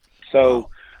 So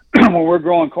when we're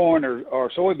growing corn or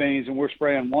soybeans and we're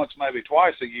spraying once, maybe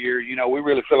twice a year, we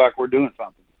really feel like we're doing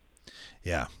something.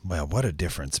 Yeah, well, what a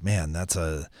difference, man! That's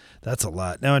a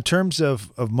lot. Now, in terms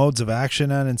of modes of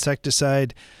action on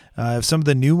insecticide, have some of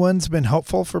the new ones been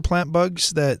helpful for plant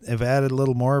bugs that have added a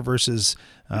little more versus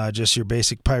just your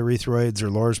basic pyrethroids or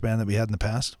Lorsban that we had in the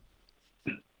past?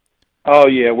 Oh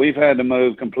yeah, we've had to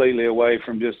move completely away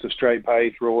from just a straight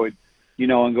pyrethroid,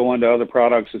 and go into other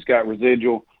products that's got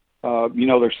residual.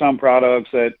 There's some products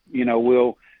that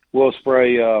we'll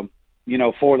spray.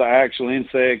 For the actual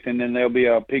insect, and then there'll be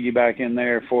a piggyback in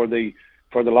there for the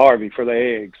larvae, for the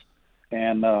eggs.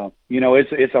 And,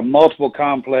 it's a multiple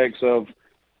complex of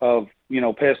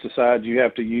pesticides you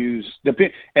have to use.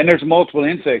 And there's multiple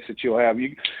insects that you'll have.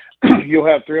 You'll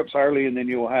have thrips early, and then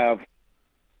you'll have,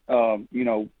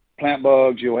 plant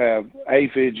bugs, you'll have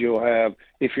aphids, you'll have,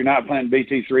 if you're not planting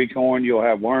BT3 corn, you'll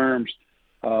have worms.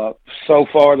 So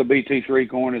far the BT3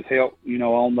 corn has helped,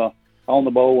 on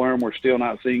the bollworm. We're still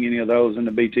not seeing any of those in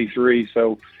the BT3.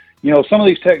 So, some of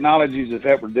these technologies have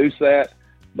helped reduce that,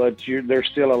 but there's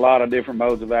still a lot of different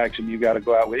modes of action you got to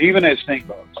go out with, even at stink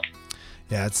bugs.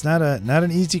 Yeah, it's not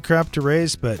an easy crop to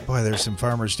raise, but boy, there's some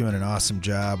farmers doing an awesome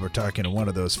job. We're talking to one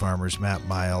of those farmers, Matt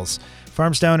Miles.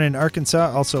 Farms down in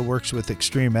Arkansas, also works with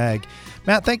Extreme Ag.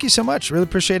 Matt, thank you so much. Really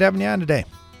appreciate having you on today.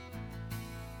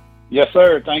 Yes,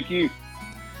 sir. Thank you.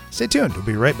 Stay tuned. We'll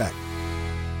be right back.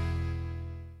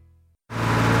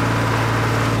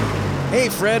 Hey,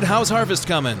 Fred, how's harvest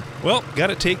coming? Well,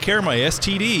 gotta take care of my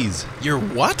STDs. Your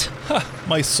what?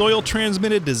 My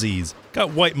soil-transmitted disease.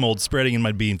 Got white mold spreading in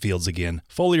my bean fields again.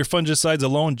 Foliar fungicides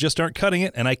alone just aren't cutting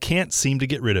it, and I can't seem to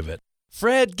get rid of it.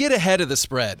 Fred, get ahead of the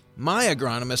spread. My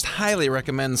agronomist highly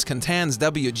recommends Contan's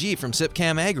WG from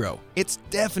Sipcam Agro. It's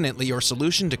definitely your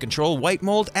solution to control white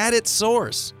mold at its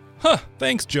source.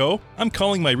 Thanks, Joe. I'm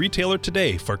calling my retailer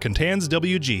today for Contan's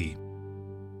WG.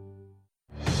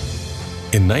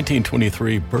 In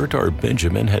 1923, Bert R.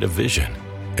 Benjamin had a vision,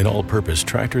 an all-purpose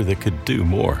tractor that could do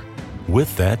more.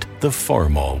 With that, the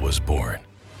Farmall was born.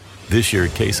 This year,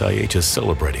 Case IH is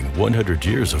celebrating 100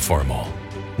 years of Farmall,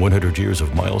 100 years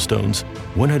of milestones,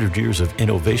 100 years of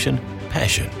innovation,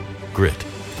 passion, grit.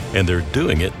 And they're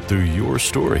doing it through your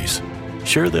stories.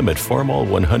 Share them at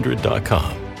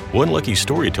farmall100.com. One lucky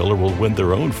storyteller will win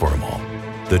their own Farmall,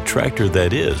 the tractor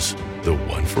that is the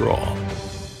one for all.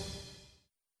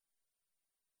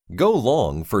 Go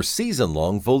long for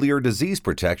season-long foliar disease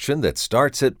protection that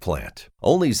starts at plant.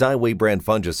 Only Xyway brand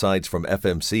fungicides from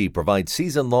FMC provide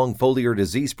season-long foliar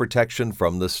disease protection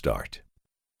from the start.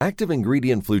 Active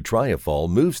ingredient flutriafol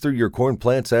moves through your corn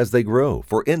plants as they grow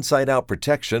for inside-out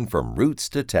protection from roots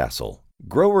to tassel.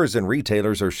 Growers and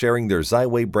retailers are sharing their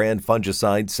Xyway brand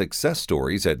fungicide success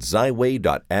stories at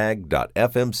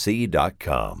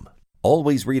xyway.ag.fmc.com.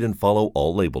 Always read and follow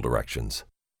all label directions.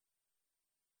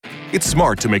 It's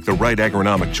smart to make the right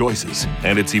agronomic choices,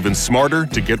 and it's even smarter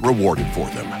to get rewarded for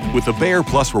them. With the Bayer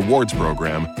Plus Rewards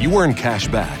program, you earn cash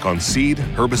back on seed,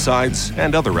 herbicides,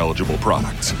 and other eligible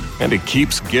products. And it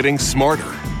keeps getting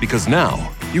smarter, because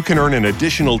now you can earn an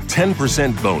additional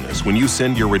 10% bonus when you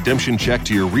send your redemption check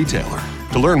to your retailer.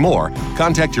 To learn more,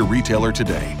 contact your retailer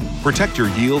today. Protect your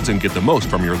yields and get the most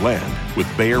from your land with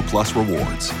Bayer Plus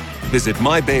Rewards. Visit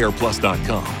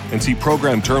mybayerplus.com and see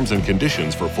program terms and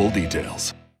conditions for full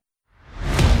details.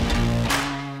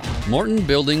 Morton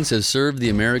Buildings has served the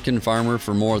American farmer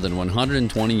for more than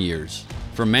 120 years.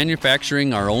 From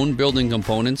manufacturing our own building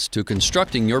components to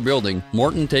constructing your building,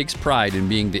 Morton takes pride in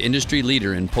being the industry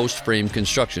leader in post-frame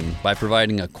construction by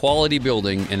providing a quality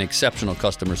building and exceptional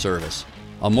customer service.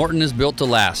 A Morton is built to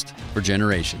last for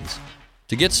generations.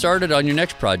 To get started on your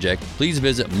next project, please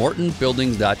visit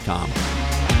mortonbuildings.com.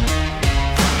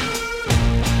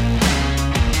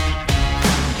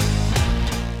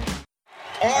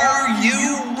 Are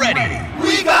you ready?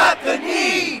 We got the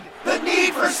need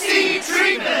for seed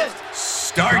treatment.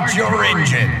 Start your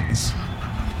engines.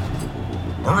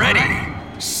 Ready,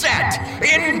 set,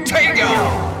 Intego!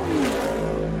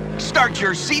 Start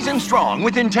your season strong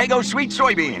with Intego Sweet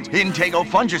Soybeans, Intego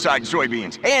Fungicide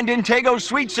Soybeans, and Intego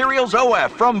Sweet Cereals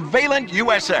OF from Valent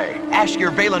USA. Ask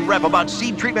your Valent rep about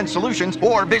seed treatment solutions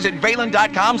or visit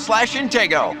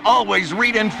valent.com/Intego. Always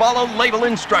read and follow label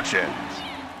instructions.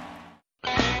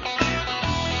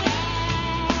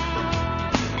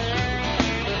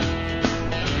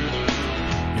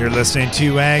 You're listening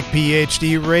to Ag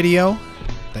PhD Radio.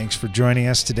 Thanks for joining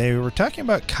us today. We're talking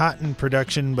about cotton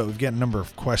production, but we've got a number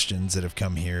of questions that have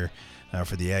come here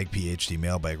for the Ag PhD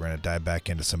mailbag. We're going to dive back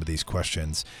into some of these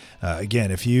questions.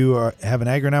 Again, if you have an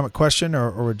agronomic question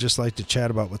or would just like to chat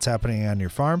about what's happening on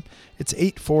your farm, it's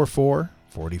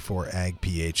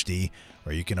 844-44-AG-PhD,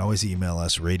 or you can always email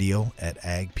us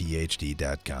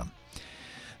radio@agphd.com.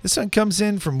 This one comes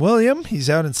in from William. He's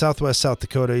out in southwest South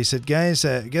Dakota. He said, guys,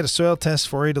 get a soil test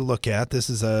for you to look at. This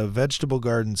is a vegetable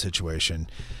garden situation,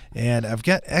 and I've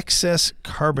got excess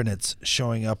carbonates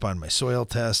showing up on my soil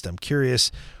test. I'm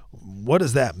curious, what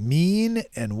does that mean,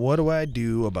 and what do I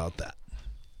do about that?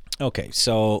 Okay,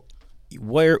 so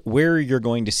where you're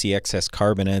going to see excess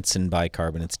carbonates and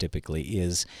bicarbonates typically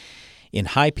is in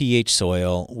high pH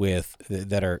soil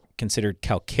that are considered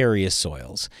calcareous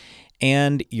soils.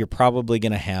 And you're probably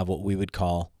going to have what we would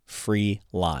call free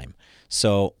lime.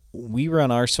 So we run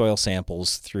our soil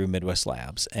samples through Midwest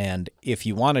Labs, and if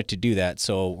you wanted to do that,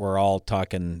 so we're all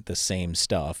talking the same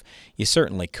stuff, you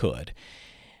certainly could.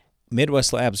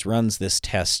 Midwest Labs runs this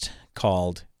test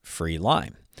called free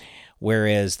lime,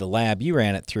 whereas the lab you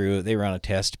ran it through, they run a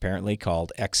test apparently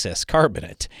called excess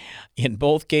carbonate. In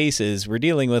both cases, we're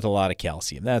dealing with a lot of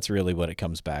calcium. That's really what it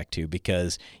comes back to,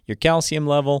 because your calcium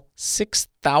level,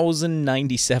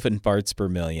 6,097 parts per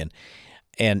million.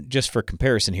 And just for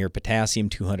comparison here, potassium,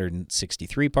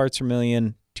 263 parts per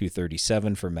million,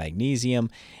 237 for magnesium,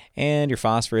 and your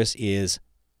phosphorus is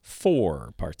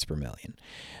 4 parts per million.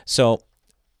 So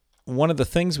one of the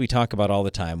things we talk about all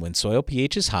the time, when soil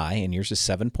pH is high, and yours is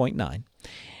 7.9,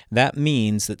 that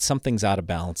means that something's out of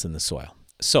balance in the soil.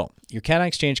 So your cation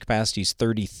exchange capacity is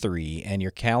 33, and your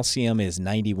calcium is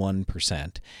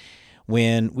 91%.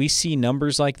 When we see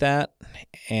numbers like that,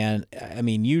 and I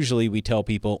mean, usually we tell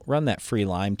people, run that free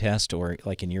lime test, or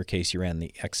like in your case, you ran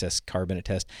the excess carbonate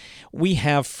test. We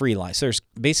have free lime. So there's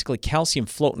basically calcium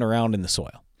floating around in the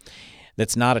soil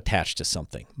that's not attached to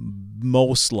something,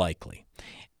 most likely.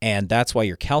 And that's why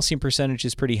your calcium percentage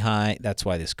is pretty high. That's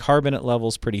why this carbonate level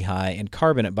is pretty high. And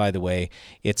carbonate, by the way,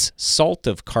 it's salt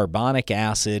of carbonic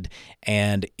acid.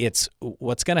 And it's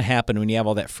what's going to happen when you have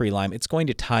all that free lime. It's going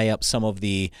to tie up some of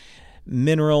the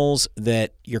minerals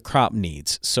that your crop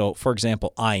needs. So, for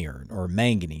example, iron or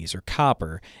manganese or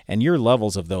copper. And your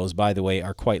levels of those, by the way,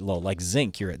 are quite low. Like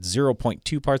zinc, you're at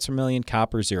 0.2 parts per million.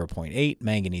 Copper, 0.8.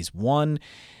 Manganese, 1.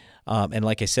 And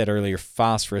like I said earlier,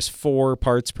 phosphorus, 4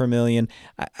 parts per million.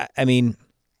 I mean,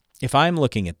 if I'm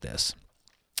looking at this,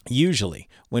 usually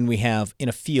when we have in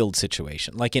a field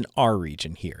situation, like in our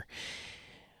region here,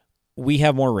 we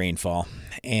have more rainfall,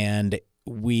 and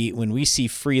when we see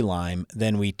free lime,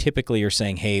 then we typically are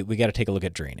saying, hey, we got to take a look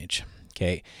at drainage.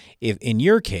 Okay. If in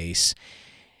your case,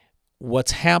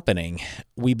 what's happening,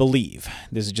 we believe,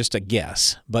 this is just a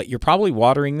guess, but you're probably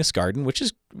watering this garden, which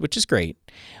is great,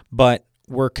 but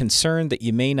we're concerned that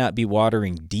you may not be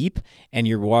watering deep and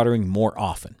you're watering more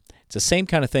often. It's the same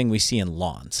kind of thing we see in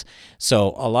lawns.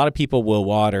 So a lot of people will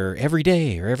water every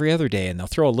day or every other day, and they'll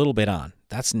throw a little bit on.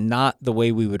 That's not the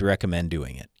way we would recommend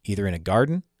doing it, either in a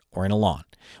garden or in a lawn.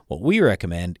 What we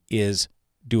recommend is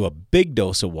do a big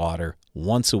dose of water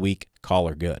once a week, call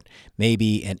her good.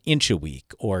 Maybe an inch a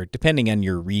week, or depending on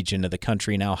your region of the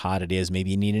country and how hot it is,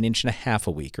 maybe you need an inch and a half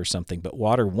a week or something, but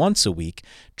water once a week,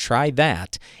 try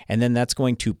that, and then that's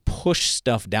going to push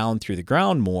stuff down through the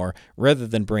ground more rather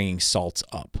than bringing salts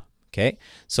up, okay?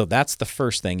 So that's the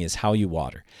first thing, is how you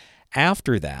water.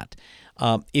 After that,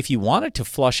 if you wanted to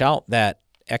flush out that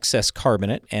excess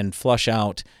carbonate and flush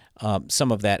out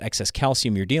some of that excess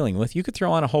calcium you're dealing with, you could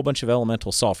throw on a whole bunch of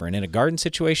elemental sulfur. And in a garden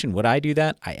situation, would I do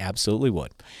that? I absolutely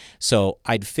would. So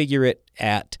I'd figure it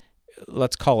at,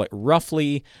 let's call it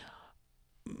roughly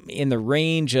in the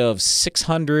range of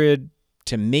 600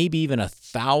 to maybe even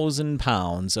 1,000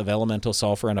 pounds of elemental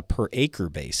sulfur on a per acre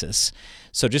basis.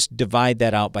 So just divide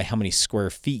that out by how many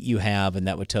square feet you have, and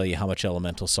that would tell you how much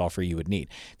elemental sulfur you would need.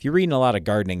 If you're reading a lot of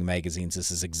gardening magazines,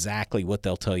 this is exactly what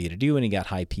they'll tell you to do when you got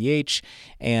high pH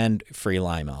and free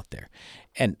lime out there.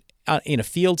 And in a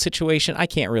field situation, I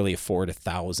can't really afford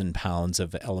 1,000 pounds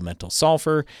of elemental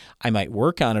sulfur. I might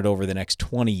work on it over the next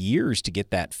 20 years to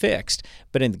get that fixed.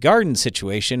 But in the garden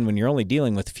situation, when you're only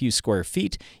dealing with a few square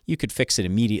feet, you could fix it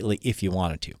immediately if you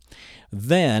wanted to.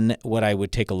 Then what I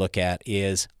would take a look at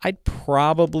is I'd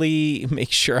probably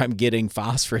make sure I'm getting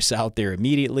phosphorus out there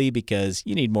immediately, because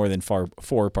you need more than 4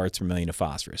 parts per million of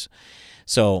phosphorus.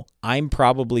 So I'm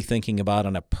probably thinking about,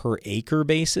 on a per acre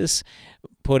basis,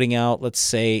 putting out, let's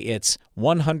say it's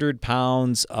 100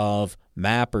 pounds of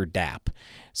MAP or DAP.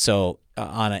 So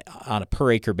on a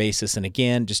per acre basis, and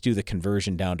again, just do the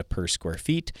conversion down to per square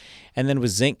feet. And then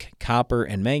with zinc, copper,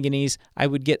 and manganese, I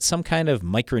would get some kind of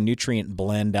micronutrient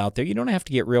blend out there. You don't have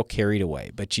to get real carried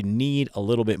away, but you need a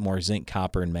little bit more zinc,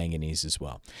 copper, and manganese as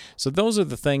well. So those are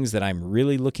the things that I'm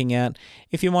really looking at.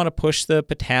 If you want to push the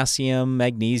potassium,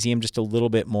 magnesium just a little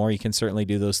bit more, you can certainly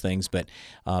do those things, but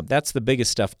that's the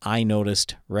biggest stuff I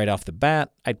noticed right off the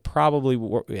bat. I'd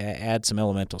probably add some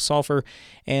elemental sulfur,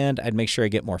 and I'd make sure I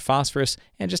get more phosphorus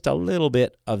and just a little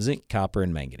bit of zinc, copper,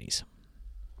 and manganese.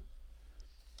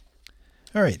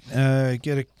 All right,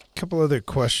 get a couple other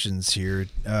questions here.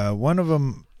 One of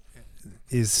them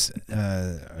is,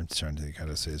 I'm trying to think how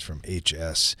to say this, from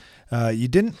HS. You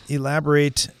didn't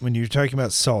elaborate when you were talking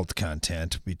about salt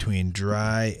content between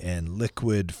dry and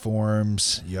liquid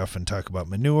forms. You often talk about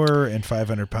manure and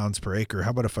 500 pounds per acre. How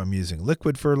about if I'm using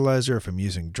liquid fertilizer? If I'm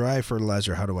using dry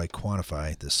fertilizer, how do I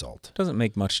quantify the salt? Doesn't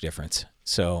make much difference.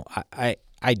 So I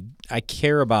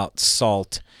care about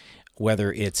salt,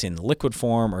 whether it's in liquid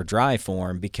form or dry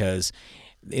form, because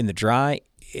in the dry,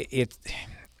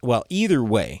 either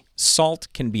way, salt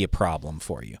can be a problem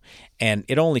for you. And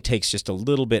it only takes just a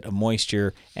little bit of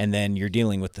moisture, and then you're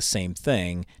dealing with the same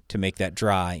thing to make that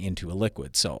dry into a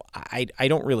liquid. So I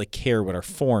don't really care what our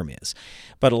form is.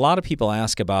 But a lot of people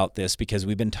ask about this because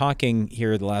we've been talking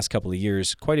here the last couple of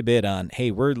years quite a bit on, hey,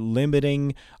 we're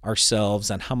limiting ourselves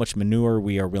on how much manure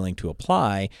we are willing to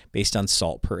apply based on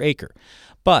salt per acre.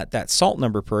 But that salt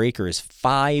number per acre is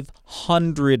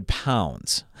 500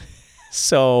 pounds.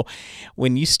 So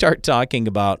when you start talking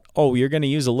about, oh, you're going to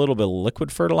use a little bit of liquid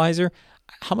fertilizer,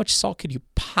 how much salt could you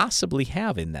possibly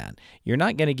have in that? You're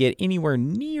not going to get anywhere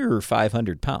near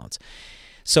 500 pounds.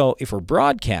 So if we're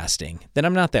broadcasting, then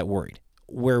I'm not that worried.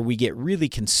 Where we get really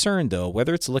concerned, though,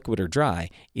 whether it's liquid or dry,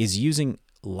 is using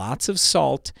lots of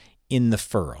salt in the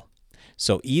furrow.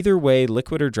 So either way,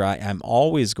 liquid or dry, I'm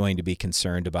always going to be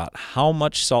concerned about how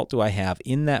much salt do I have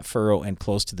in that furrow and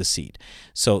close to the seed.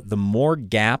 So the more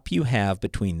gap you have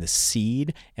between the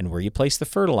seed and where you place the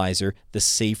fertilizer, the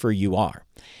safer you are.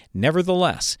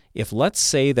 Nevertheless, if let's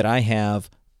say that I have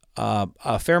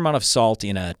a fair amount of salt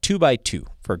in a 2x2,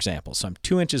 for example, so I'm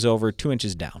 2 inches over, 2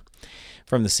 inches down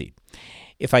from the seed.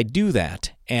 If I do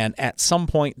that, and at some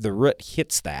point the root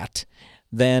hits that,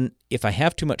 then if I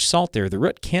have too much salt there, the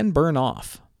root can burn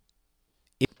off.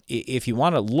 If you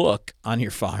want to look on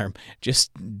your farm,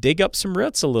 just dig up some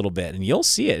roots a little bit, and you'll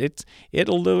see it.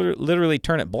 It'll literally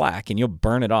turn it black, and you'll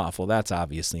burn it off. Well, that's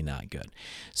obviously not good.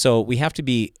 So we have to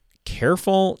be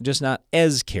careful, just not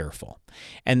as careful.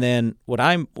 And then what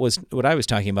I was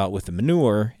talking about with the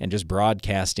manure and just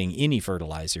broadcasting any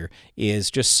fertilizer is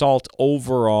just salt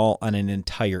overall on an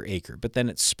entire acre. But then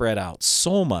it's spread out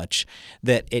so much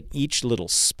that at each little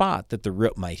spot that the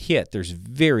root might hit, there's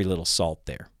very little salt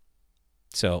there.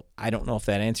 So I don't know if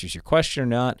that answers your question or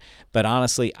not, but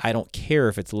honestly, I don't care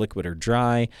if it's liquid or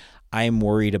dry. I'm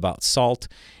worried about salt,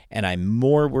 and I'm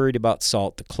more worried about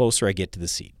salt the closer I get to the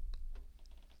seed.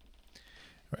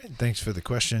 All right, thanks for the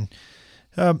question.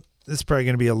 This is probably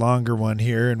going to be a longer one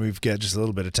here, and we've got just a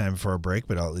little bit of time before our break,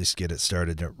 but I'll at least get it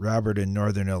started. Robert in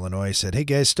Northern Illinois said, hey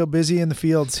guys, still busy in the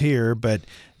fields here, but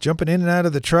jumping in and out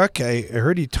of the truck, I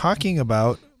heard you talking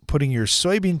about putting your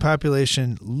soybean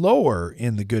population lower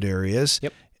in the good areas.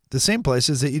 Yep. The same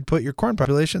places that you'd put your corn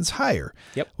populations higher.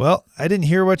 Yep. Well, I didn't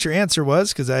hear what your answer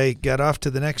was because I got off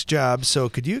to the next job. So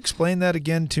could you explain that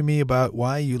again to me about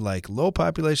why you like low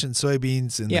population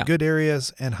soybeans in the good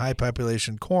areas and high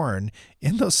population corn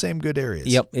in those same good areas?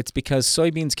 Yep. It's because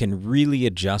soybeans can really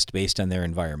adjust based on their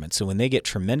environment. So when they get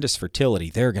tremendous fertility,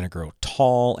 they're going to grow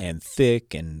tall and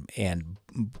thick and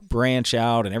branch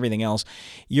out and everything else,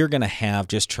 you're going to have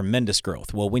just tremendous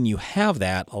growth. Well, when you have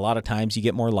that, a lot of times you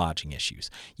get more lodging issues.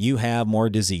 You have more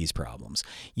disease problems.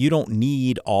 You don't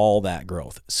need all that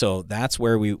growth. So that's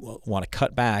where we want to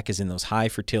cut back, is in those high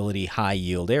fertility, high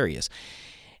yield areas.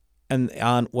 And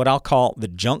on what I'll call the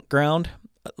junk ground,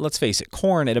 let's face it,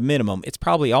 corn at a minimum, it's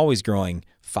probably always growing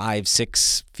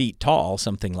 5-6 feet tall,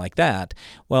 something like that.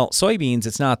 Well, soybeans,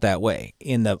 it's not that way.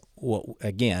 In the, what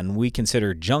again, we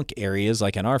consider junk areas,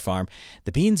 like on our farm,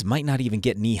 the beans might not even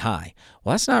get knee high.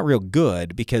 Well, that's not real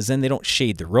good, because then they don't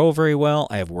shade the row very well.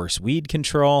 I have worse weed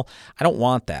control. I don't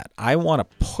want that. I want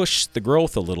to push the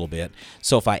growth a little bit.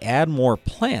 So if I add more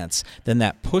plants, then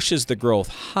that pushes the growth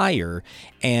higher.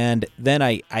 And then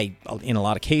I in a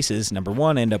lot of cases, number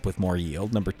one, end up with more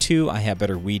yield. Number two, I have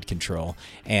better weed control.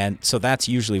 And so that's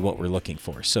usually what we're looking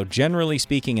for. So generally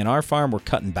speaking, in our farm, we're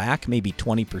cutting back maybe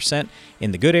 20%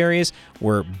 in the good areas.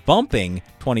 We're bumping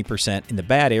 20% in the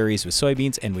bad areas with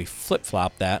soybeans, and we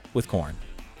flip-flop that with corn.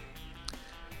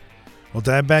 We'll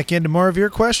dive back into more of your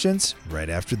questions right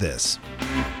after this.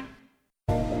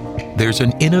 There's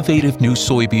an innovative new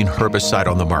soybean herbicide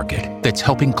on the market that's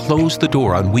helping close the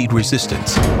door on weed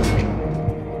resistance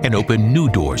and open new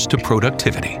doors to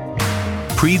productivity.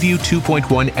 Preview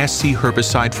 2.1 SC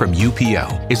herbicide from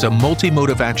UPL is a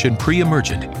multi-mode of action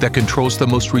pre-emergent that controls the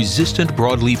most resistant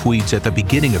broadleaf weeds at the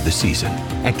beginning of the season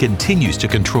and continues to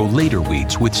control later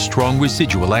weeds with strong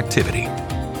residual activity.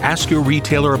 Ask your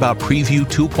retailer about Preview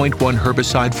 2.1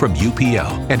 herbicide from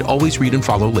UPL and always read and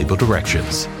follow label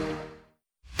directions.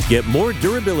 Get more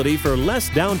durability for less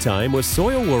downtime with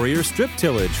Soil Warrior Strip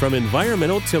Tillage from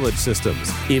Environmental Tillage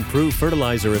Systems. Improve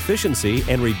fertilizer efficiency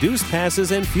and reduce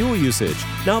passes and fuel usage.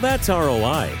 Now that's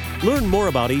ROI. Learn more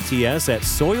about ETS at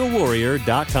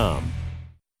soilwarrior.com.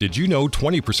 Did you know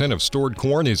 20% of stored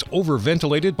corn is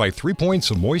overventilated by 3 points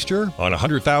of moisture? On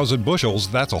 100,000 bushels,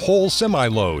 that's a whole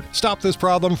semi-load. Stop this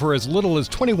problem for as little as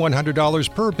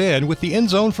 $2,100 per bin with the End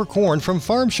Zone for Corn from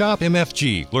Farm Shop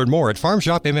MFG. Learn more at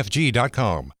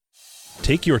farmshopmfg.com.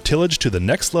 Take your tillage to the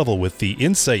next level with the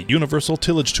Insight Universal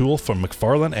Tillage Tool from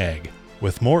McFarland Ag.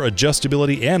 With more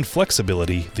adjustability and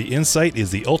flexibility, the Insight is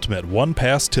the ultimate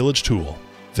one-pass tillage tool.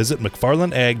 Visit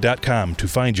mcfarlandag.com to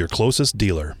find your closest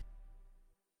dealer.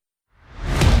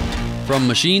 From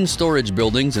machine storage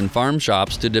buildings and farm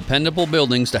shops to dependable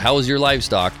buildings to house your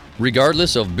livestock,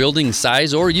 regardless of building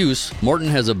size or use, Morton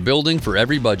has a building for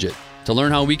every budget. To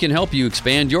learn how we can help you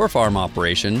expand your farm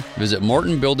operation, visit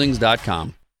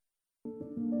mortonbuildings.com.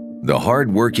 The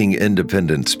hard-working,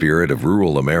 independent spirit of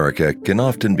rural America can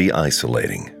often be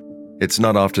isolating. It's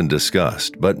not often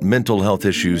discussed, but mental health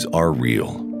issues are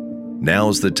real.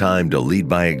 Now's the time to lead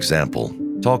by example,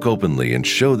 talk openly, and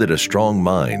show that a strong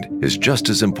mind is just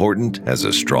as important as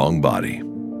a strong body.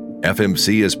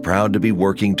 FMC is proud to be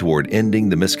working toward ending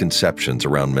the misconceptions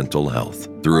around mental health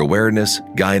through awareness,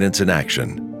 guidance, and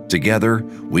action. Together,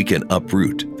 we can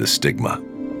uproot the stigma.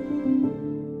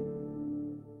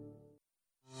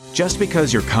 Just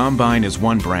because your combine is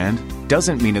one brand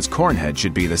doesn't mean its corn head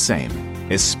should be the same,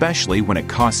 especially when it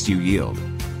costs you yield.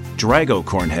 Drago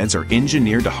corn heads are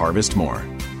engineered to harvest more.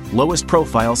 Lowest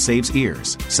profile saves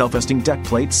ears, self-esting deck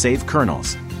plates save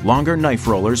kernels, longer knife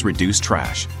rollers reduce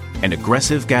trash, and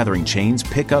aggressive gathering chains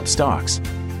pick up stalks.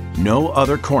 No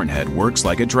other corn head works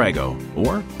like a Drago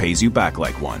or pays you back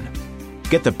like one.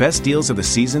 Get the best deals of the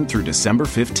season through December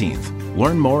 15th.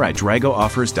 Learn more at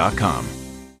dragooffers.com.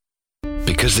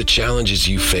 Because the challenges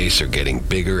you face are getting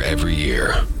bigger every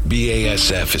year,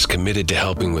 BASF is committed to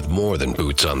helping with more than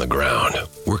boots on the ground.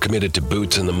 We're committed to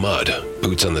boots in the mud,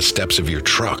 boots on the steps of your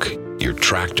truck, your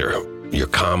tractor, your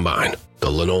combine, the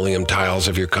linoleum tiles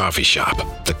of your coffee shop,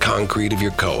 the concrete of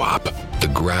your co-op, the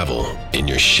gravel in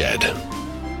your shed.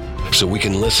 So we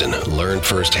can listen, learn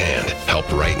firsthand,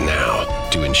 help right now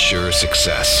to ensure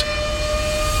success.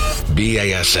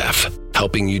 BASF,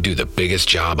 helping you do the biggest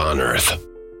job on earth.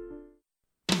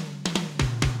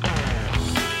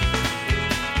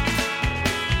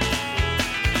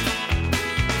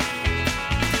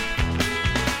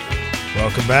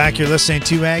 Welcome back. You're listening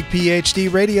to Ag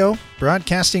PhD Radio,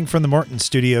 broadcasting from the Morton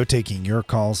studio, taking your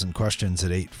calls and questions at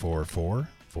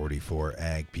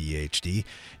 844-44-AG-PhD.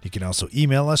 You can also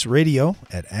email us,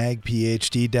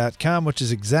 radio@agphd.com, which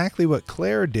is exactly what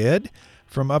Claire did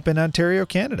from up in Ontario,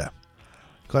 Canada.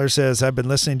 Claire says, I've been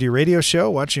listening to your radio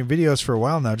show, watching videos for a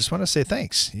while now. Just want to say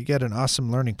thanks. You got an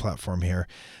awesome learning platform here.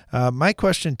 My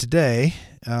question today,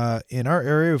 in our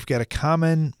area, we've got a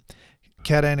common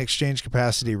cation exchange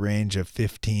capacity range of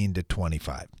 15 to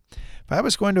 25. If I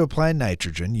was going to apply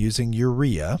nitrogen using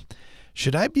urea,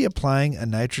 should I be applying a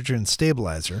nitrogen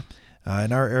stabilizer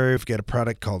In our area, we've got a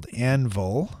product called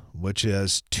Anvil, which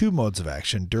has 2 modes of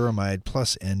action, Duramide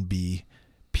plus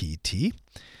NBPT.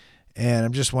 And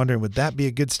I'm just wondering, would that be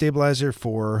a good stabilizer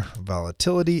for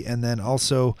volatility? And then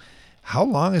also, how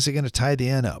long is it going to tie the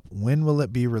N up? When will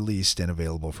it be released and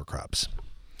available for crops?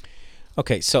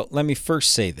 Okay, so let me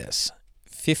first say this.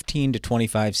 15 to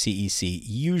 25 CEC,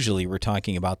 usually we're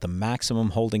talking about the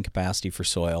maximum holding capacity for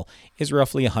soil is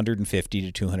roughly 150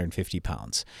 to 250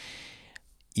 pounds.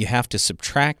 You have to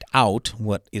subtract out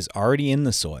what is already in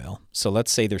the soil. So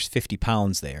let's say there's 50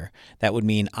 pounds there. That would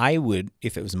mean I would,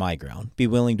 if it was my ground, be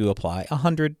willing to apply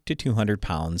 100 to 200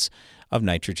 pounds of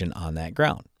nitrogen on that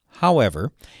ground.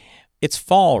 However, it's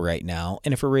fall right now,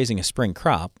 and if we're raising a spring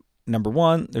crop, number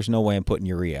one, there's no way I'm putting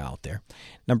urea out there.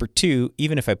 Number two,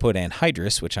 even if I put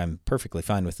anhydrous, which I'm perfectly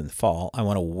fine with in the fall, I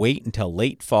want to wait until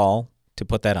late fall to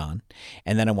put that on,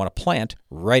 and then I want to plant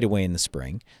right away in the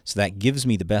spring. So that gives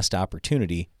me the best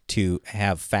opportunity to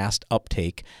have fast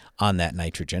uptake on that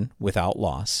nitrogen without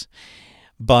loss.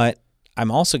 But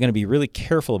I'm also going to be really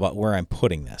careful about where I'm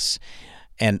putting this.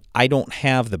 And I don't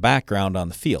have the background on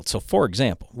the field. So for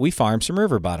example, we farm some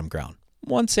river bottom ground.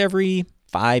 Once every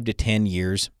 5 to 10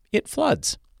 years, it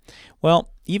floods.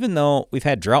 Well, even though we've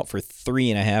had drought for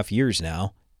 3.5 years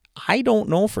now, I don't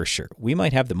know for sure. We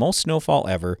might have the most snowfall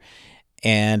ever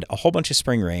and a whole bunch of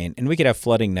spring rain, and we could have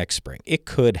flooding next spring. It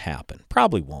could happen.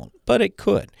 Probably won't, but it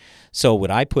could. So would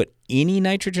I put any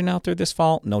nitrogen out there this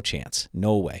fall? No chance.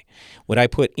 No way. Would I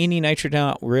put any nitrogen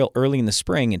out real early in the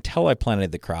spring until I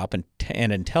planted the crop and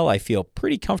until I feel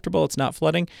pretty comfortable it's not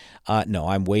flooding? No,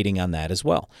 I'm waiting on that as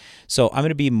well. So I'm going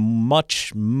to be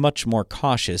much, much more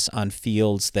cautious on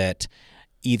fields that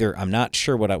either I'm not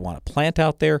sure what I want to plant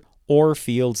out there or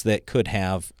fields that could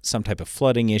have some type of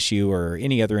flooding issue or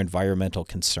any other environmental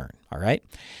concern, all right?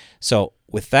 So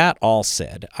with that all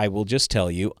said, I will just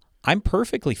tell you, I'm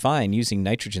perfectly fine using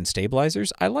nitrogen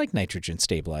stabilizers. I like nitrogen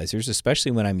stabilizers,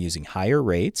 especially when I'm using higher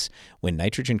rates, when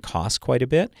nitrogen costs quite a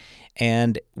bit,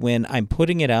 and when I'm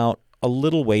putting it out a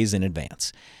little ways in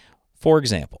advance. For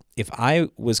example, if I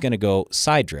was going to go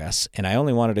side dress and I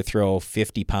only wanted to throw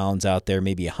 50 pounds out there,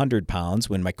 maybe 100 pounds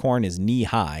when my corn is knee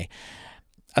high,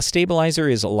 a stabilizer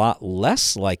is a lot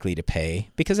less likely to pay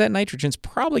because that nitrogen's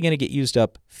probably going to get used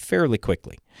up fairly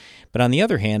quickly. But on the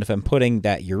other hand, if I'm putting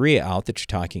that urea out that you're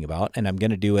talking about and I'm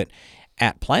going to do it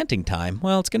at planting time,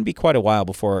 well, it's going to be quite a while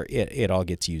before it all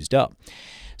gets used up.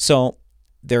 So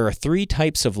there are 3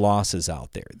 types of losses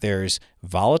out there. There's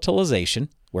volatilization,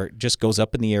 where it just goes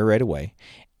up in the air right away.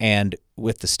 And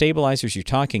with the stabilizers you're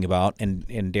talking about, and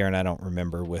Darren, I don't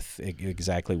remember with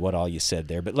exactly what all you said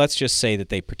there, but let's just say that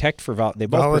they protect for volatility.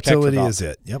 Volatility is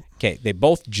it. Yep. Okay, they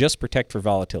both just protect for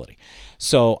volatility.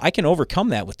 So I can overcome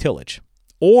that with tillage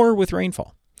or with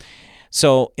rainfall.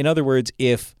 So in other words,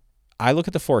 if I look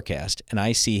at the forecast and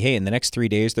I see, hey, in the next 3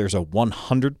 days there's a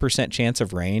 100% chance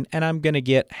of rain, and I'm going to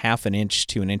get 1/2 inch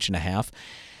to 1.5 inches,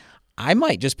 I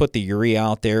might just put the urea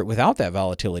out there without that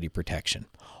volatility protection.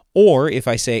 Or if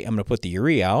I say I'm going to put the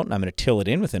urea out and I'm going to till it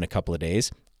in within a couple of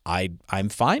days, I'm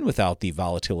fine without the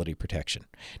volatility protection.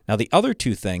 Now, the other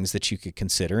 2 things that you could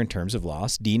consider in terms of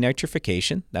loss,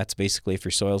 denitrification, that's basically if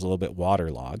your soil's a little bit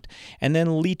waterlogged, and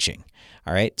then leaching.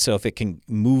 All right, so if it can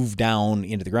move down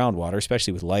into the groundwater,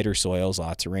 especially with lighter soils,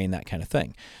 lots of rain, that kind of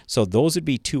thing. So those would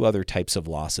be 2 other types of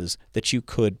losses that you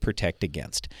could protect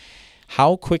against.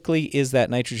 How quickly is that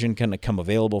nitrogen going to come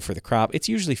available for the crop? It's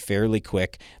usually fairly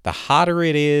quick. The hotter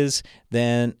it is,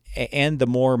 then, and the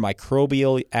more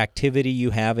microbial activity you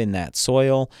have in that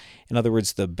soil, in other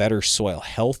words, the better soil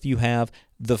health you have,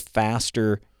 the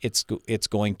faster it's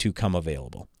going to come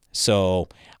available. So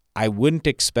I wouldn't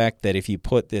expect that if you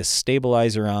put this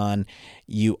stabilizer on,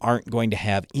 you aren't going to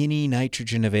have any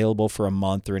nitrogen available for a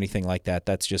month or anything like that.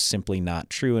 That's just simply not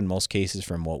true in most cases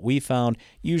from what we found.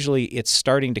 Usually it's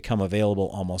starting to come available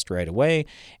almost right away,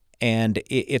 and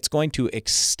it's going to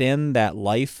extend that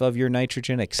life of your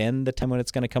nitrogen, extend the time when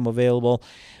it's going to come available.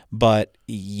 But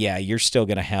yeah, you're still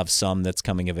going to have some that's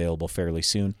coming available fairly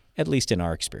soon, at least in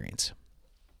our experience.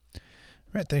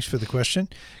 All right, thanks for the question.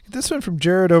 This one from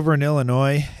Jared over in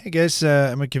Illinois. Hey guys,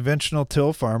 I'm a conventional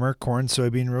till farmer, corn,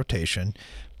 soybean rotation.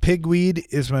 Pigweed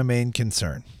is my main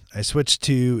concern. I switched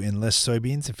to Enlist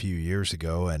soybeans a few years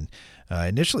ago, and I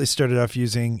initially started off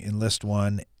using Enlist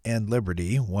 1 and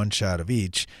Liberty, 1 shot of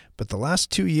each. But the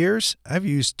last 2 years, I've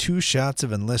used 2 shots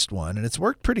of Enlist 1, and it's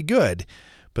worked pretty good.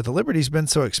 But the Liberty's been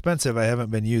so expensive, I haven't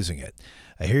been using it.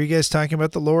 I hear you guys talking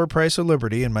about the lower price of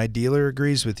Liberty, and my dealer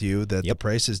agrees with you that the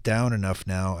price is down enough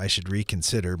now I should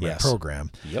reconsider my program.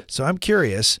 So I'm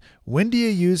curious, when do you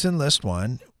use Enlist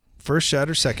 1, first shot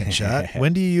or second shot?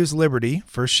 When do you use Liberty,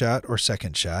 first shot or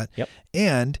second shot?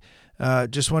 And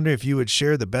Just wondering if you would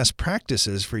share the best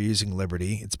practices for using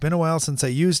Liberty. It's been a while since I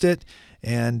used it.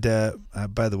 And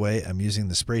by the way, I'm using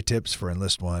the spray tips for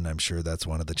Enlist One. I'm sure that's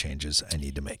one of the changes I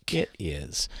need to make. It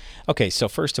is. Okay, so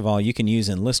first of all, you can use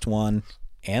Enlist One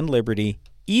and Liberty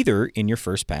either in your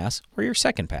first pass or your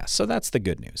second pass. So that's the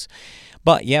good news.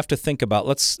 But you have to think about,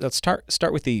 let's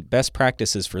start with the best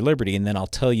practices for Liberty, and then I'll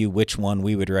tell you which one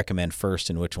we would recommend first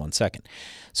and which one second.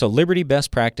 So Liberty best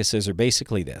practices are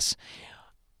basically this.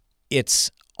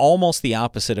 It's almost the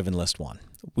opposite of Enlist One.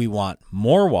 We want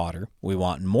more water, we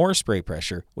want more spray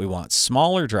pressure, we want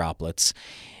smaller droplets,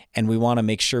 and we want to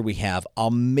make sure we have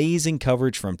amazing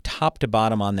coverage from top to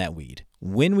bottom on that weed.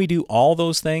 When we do all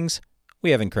those things,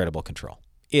 we have incredible control.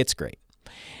 It's great.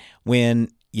 When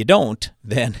you don't,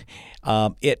 then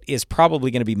it is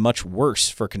probably going to be much worse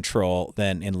for control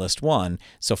than Enlist One.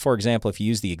 So, for example, if you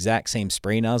use the exact same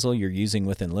spray nozzle you're using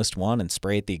with Enlist One and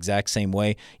spray it the exact same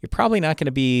way, you're probably not going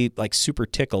to be like super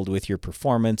tickled with your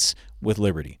performance with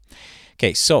Liberty.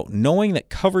 Okay, so knowing that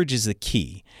coverage is the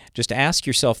key, just ask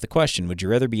yourself the question, would you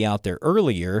rather be out there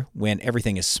earlier when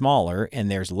everything is smaller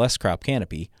and there's less crop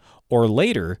canopy, or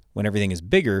later when everything is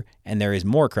bigger and there is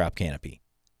more crop canopy?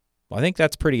 Well, I think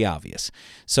that's pretty obvious.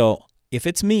 So if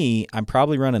it's me, I'm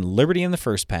probably running Liberty in the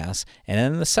first pass, and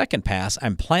then in the second pass,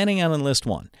 I'm planning on Enlist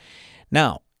One.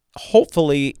 Now,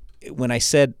 hopefully, when I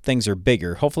said things are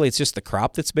bigger, hopefully it's just the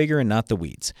crop that's bigger and not the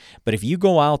weeds. But if you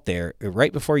go out there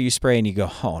right before you spray and you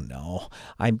go, oh no,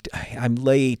 I'm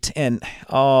late, and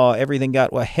everything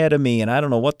got ahead of me, and I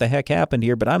don't know what the heck happened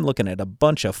here, but I'm looking at a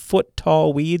bunch of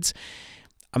foot-tall weeds,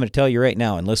 I'm going to tell you right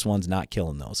now, Enlist One's not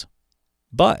killing those.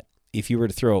 But if you were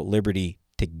to throw Liberty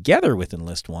together with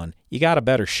Enlist One, you got a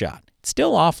better shot. It's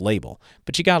still off-label,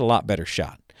 but you got a lot better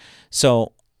shot.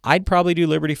 So I'd probably do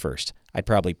Liberty first. I'd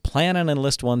probably plan on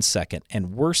Enlist One second.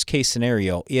 And worst case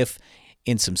scenario, if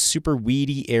in some super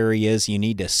weedy areas you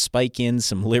need to spike in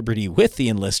some Liberty with the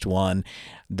Enlist One,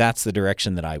 that's the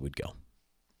direction that I would go.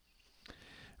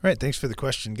 All right, thanks for the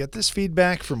question. Get this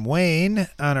feedback from Wayne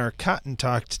on our cotton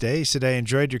talk today. He said, I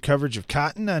enjoyed your coverage of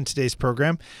cotton on today's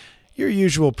program. Your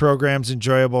usual program's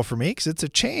enjoyable for me because it's a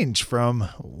change from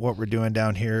what we're doing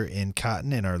down here in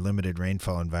cotton in our limited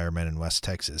rainfall environment in West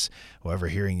Texas. However,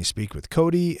 hearing you speak with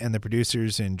Cody and the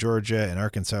producers in Georgia and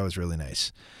Arkansas was really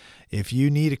nice. If you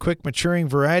need a quick maturing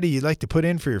variety you'd like to put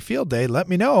in for your field day, let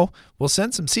me know. We'll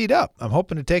send some seed up. I'm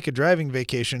hoping to take a driving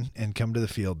vacation and come to the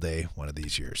field day one of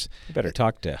these years. You better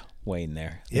talk to Wayne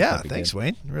there. Yeah, thanks,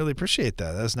 Wayne. Really appreciate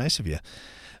that. That was nice of you.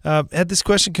 Had this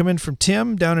question come in from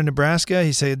Tim down in Nebraska.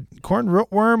 He said, corn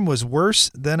rootworm was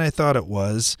worse than I thought it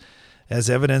was,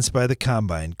 as evidenced by the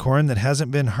combine. Corn that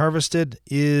hasn't been harvested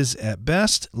is at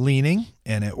best leaning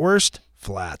and at worst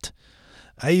flat.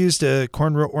 I used a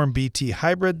corn rootworm BT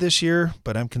hybrid this year,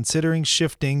 but I'm considering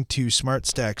shifting to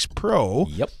SmartStax Pro.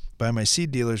 Yep. By my seed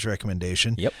dealer's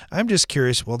recommendation. Yep. I'm just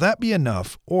curious, will that be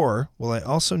enough, or will I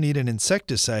also need an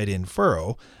insecticide in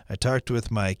furrow? I talked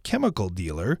with my chemical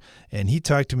dealer, and he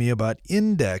talked to me about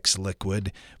Index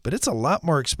liquid, but it's a lot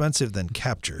more expensive than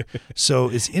Capture. So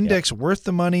is Index worth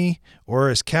the money, or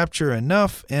is Capture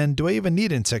enough, and do I even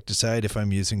need insecticide if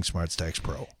I'm using SmartStax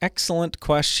Pro? Excellent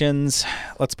questions.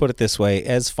 Let's put it this way.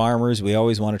 As farmers, we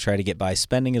always want to try to get by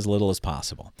spending as little as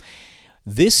possible.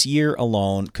 This year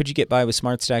alone, could you get by with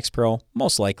SmartStax Pro?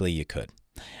 Most likely you could.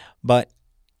 But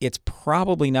it's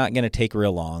probably not going to take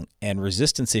real long, and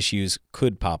resistance issues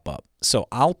could pop up. So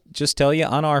I'll just tell you,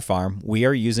 on our farm, we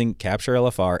are using Capture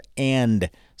LFR and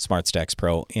SmartStax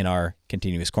Pro in our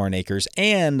continuous corn acres,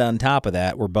 and on top of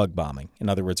that, we're bug bombing. In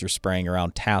other words, we're spraying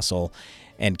around tassel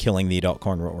and killing the adult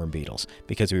corn rootworm beetles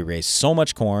because we raise so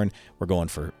much corn, we're going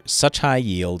for such high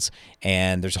yields,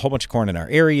 and there's a whole bunch of corn in our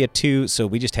area too, so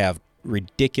we just have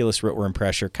ridiculous rootworm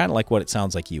pressure, kind of like what it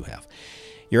sounds like you have.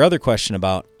 Your other question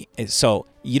about, so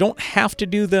you don't have to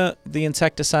do the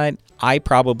insecticide. I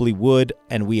probably would,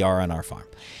 and we are on our farm.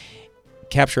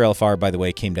 Capture LFR, by the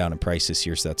way, came down in price this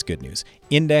year, so that's good news.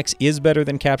 Index is better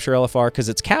than Capture LFR because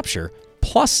it's Capture,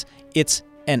 plus it's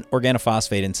an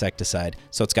organophosphate insecticide,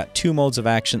 so it's got two modes of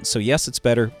action. So yes, it's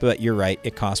better, but you're right,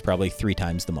 it costs probably 3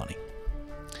 times the money.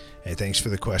 Hey, thanks for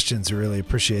the questions. I really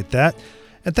appreciate that.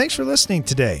 And thanks for listening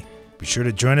today. Be sure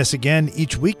to join us again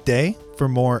each weekday for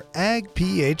more Ag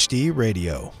PhD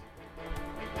Radio.